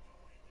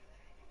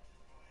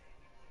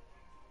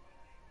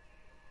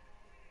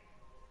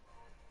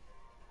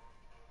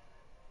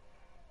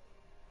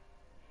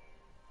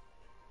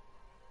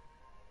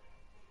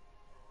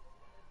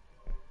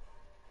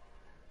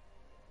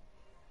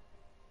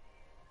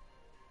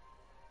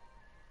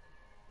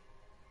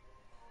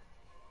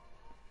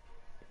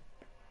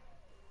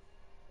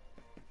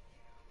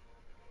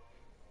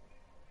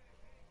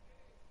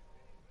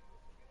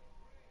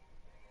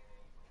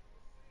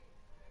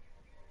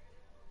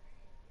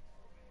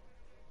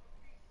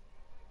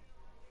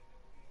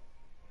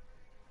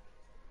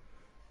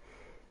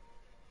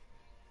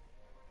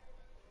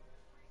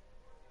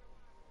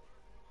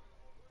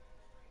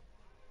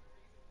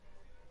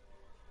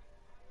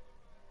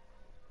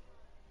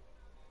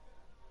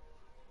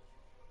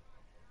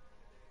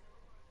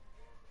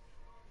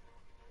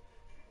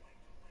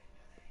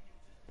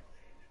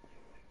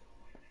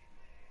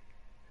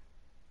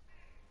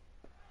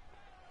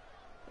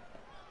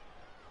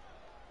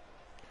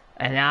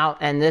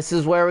 And this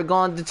is where we're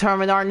going to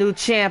determine our new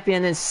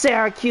champion in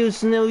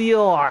Syracuse, New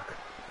York.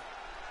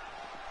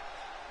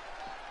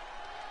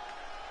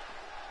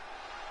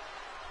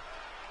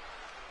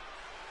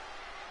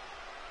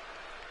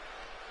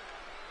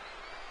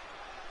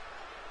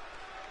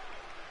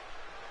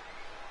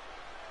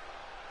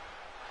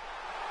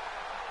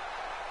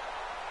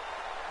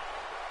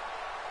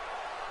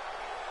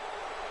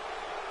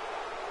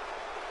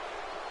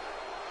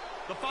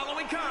 The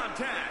following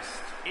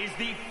contest is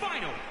the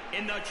final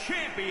in the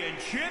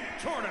championship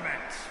tournament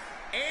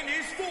and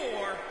is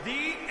for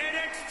the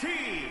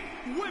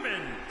NXT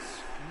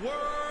Women's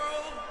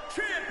World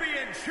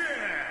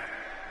Championship.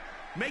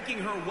 Making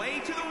her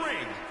way to the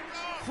ring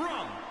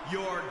from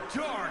your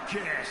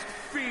darkest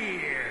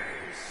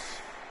fears,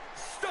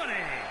 stunning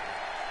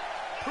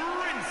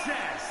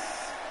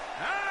Princess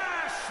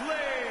Ashley.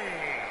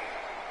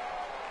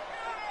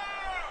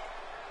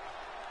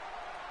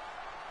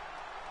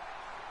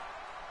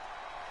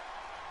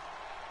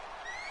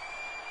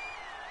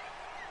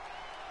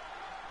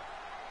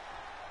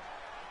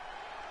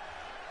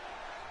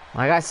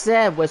 Like I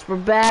said, Whisper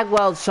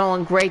Bagwell's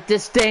showing great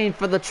disdain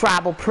for the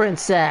tribal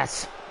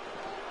princess.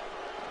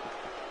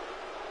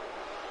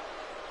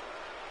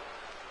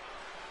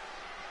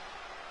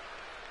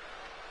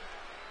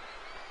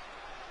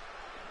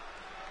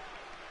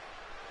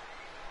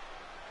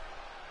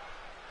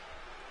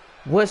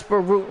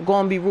 Whisper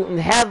gonna be rooting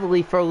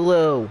heavily for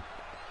Lou.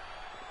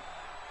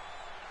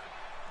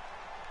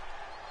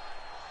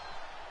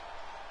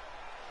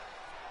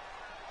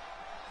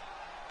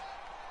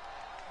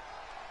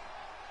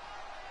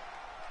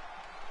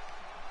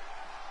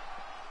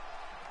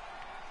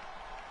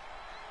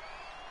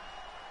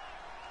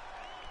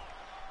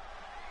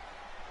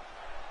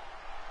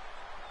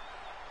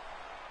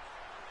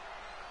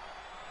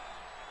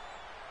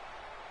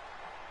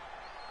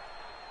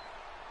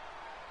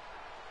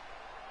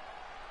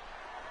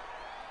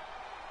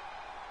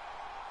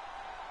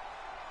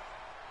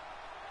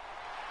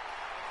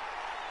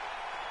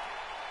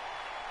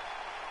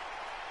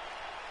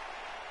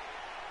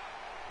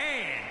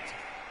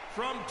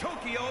 From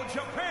Tokyo,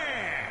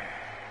 Japan,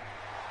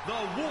 the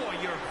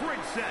Warrior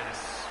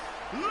Princess,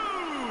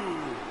 Lou.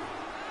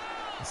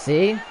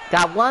 See?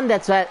 Got one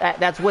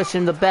that's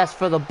wishing the best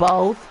for the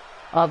both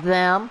of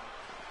them.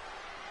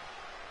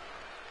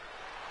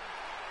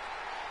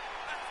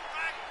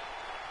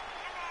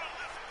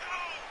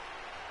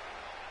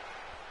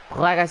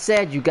 Like I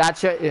said, you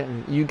got your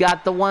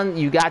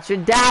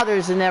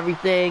doubters and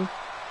everything,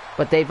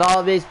 but they've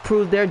always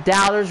proved their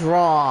doubters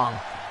wrong.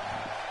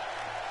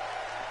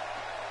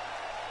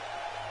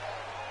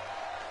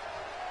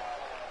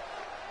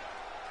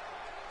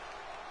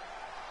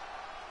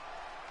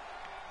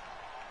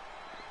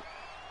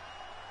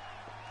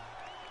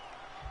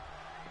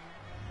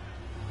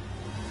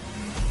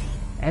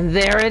 And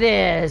there it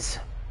is.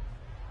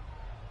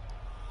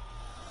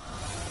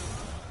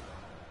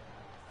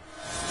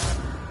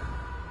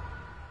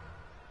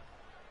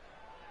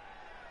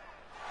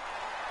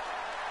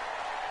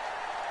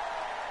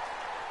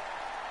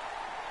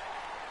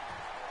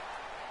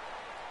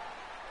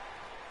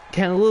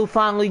 Can Lou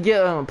finally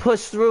get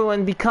push through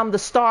and become the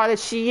star that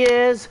she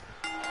is?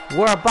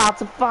 We're about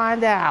to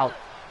find out.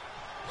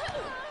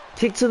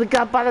 Kick to the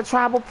gut by the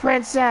Tribal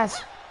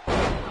Princess.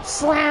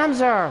 Slams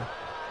her.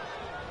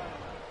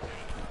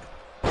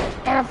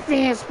 And a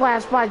Phoenix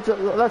Splash by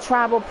the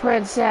Tribal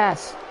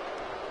Princess.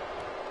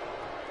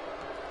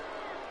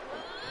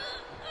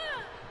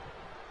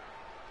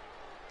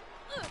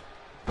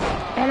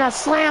 And a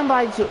slam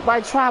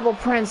by Tribal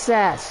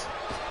Princess.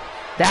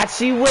 That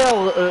she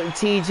will,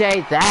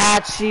 TJ.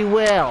 That she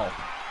will.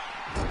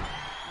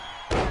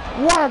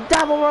 What a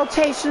double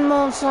rotation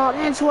moonsault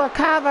into a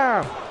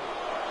cover.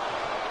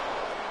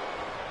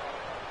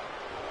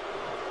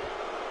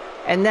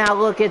 And now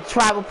look at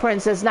Tribal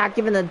Princess not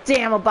giving a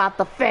damn about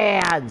the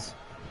fans.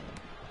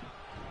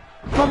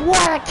 But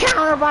what a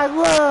counter by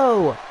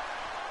Lou.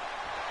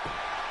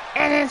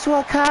 And into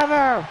a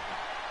cover.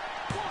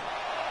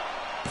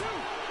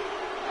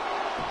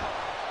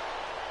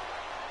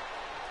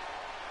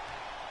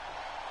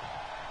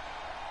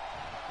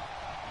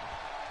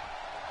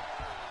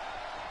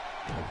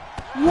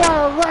 What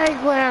a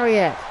leg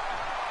lariat!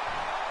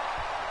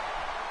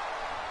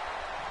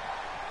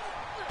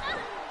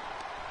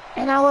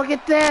 And now look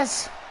at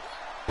this!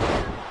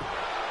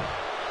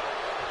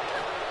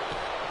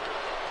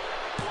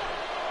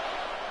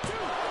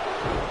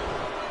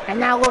 And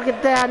now look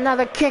at that,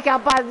 another kick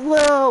out by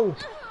Lou!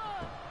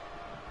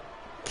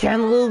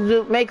 Can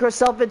Lou make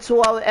herself into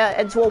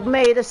a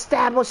made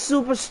established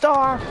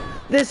superstar?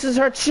 This is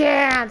her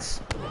chance!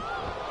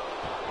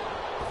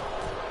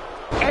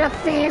 And a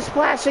Phoenix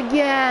Splash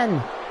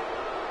again!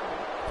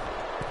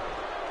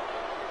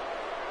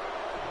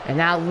 And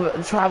now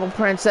Tribal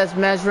Princess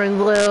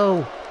measuring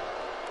Lou.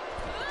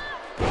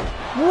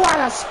 What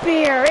a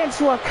spear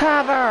into a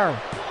cover!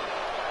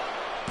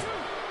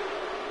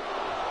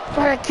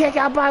 But a kick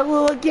out by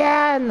Lou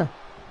again!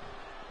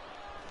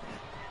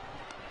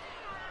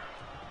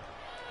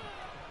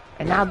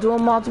 And now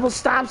doing multiple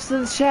stomps to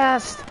the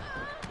chest.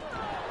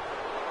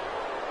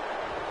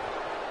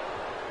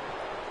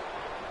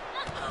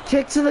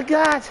 Kick to the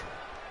gut.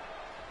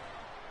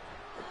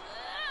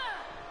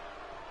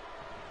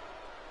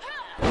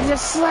 He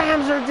just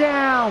slams her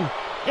down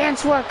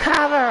into a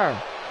cover.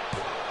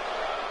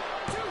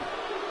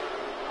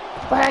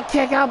 But a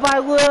kick out by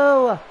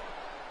Lou.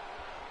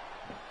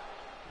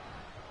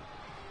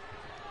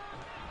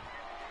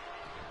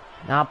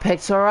 Now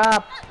picks her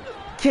up.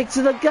 Kick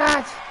to the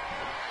gut.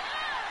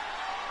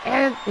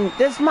 And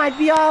this might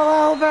be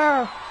all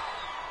over.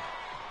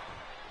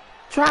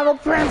 Tribal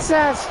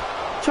Princess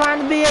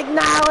trying to be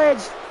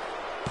acknowledged,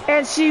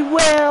 and she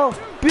will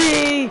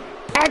be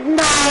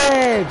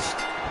acknowledged.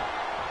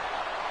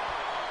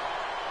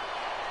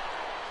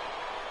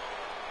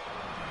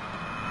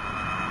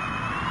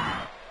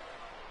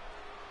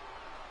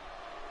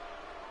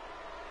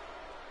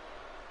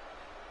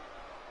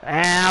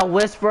 And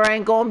Whisper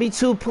ain't gonna be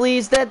too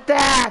pleased at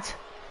that.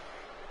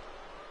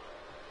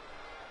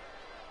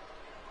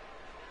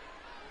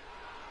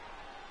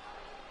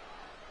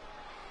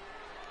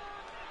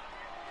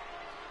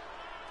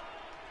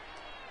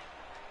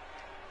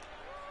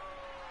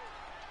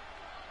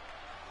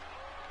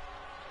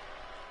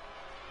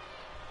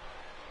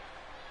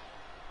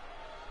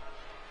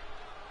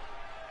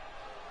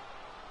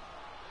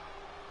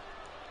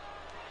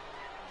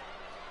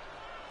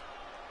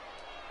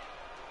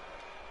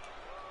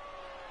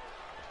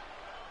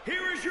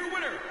 Here is your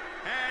winner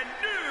and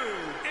new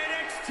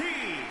NXT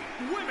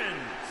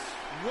Women's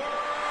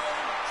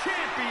World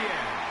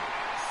Champion,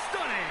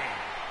 Stunning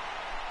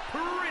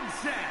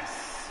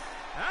Princess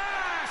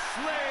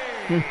Ashley.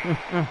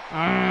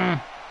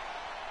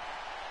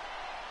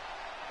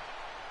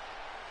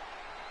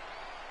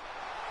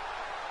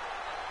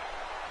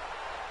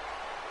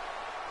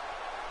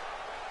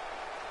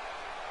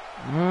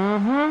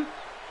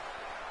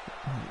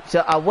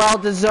 So a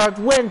well-deserved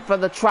win for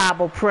the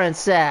Tribal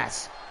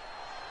Princess.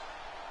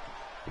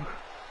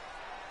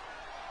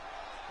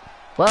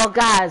 Well,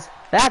 guys,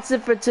 that's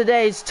it for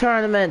today's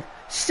tournament.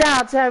 Shout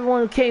out to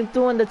everyone who came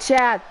through in the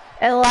chat.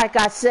 And like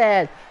I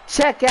said,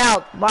 check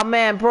out my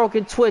man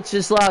Broken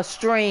Twitch's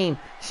stream.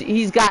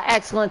 He's got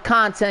excellent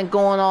content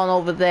going on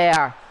over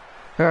there.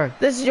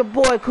 This is your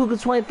boy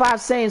Cougar25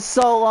 saying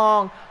so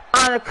long.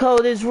 Honor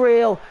code is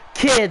real.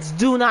 Kids,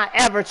 do not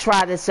ever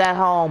try this at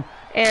home.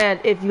 And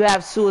if you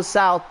have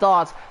suicidal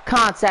thoughts,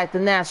 contact the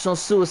National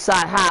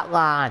Suicide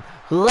Hotline.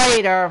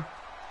 Later.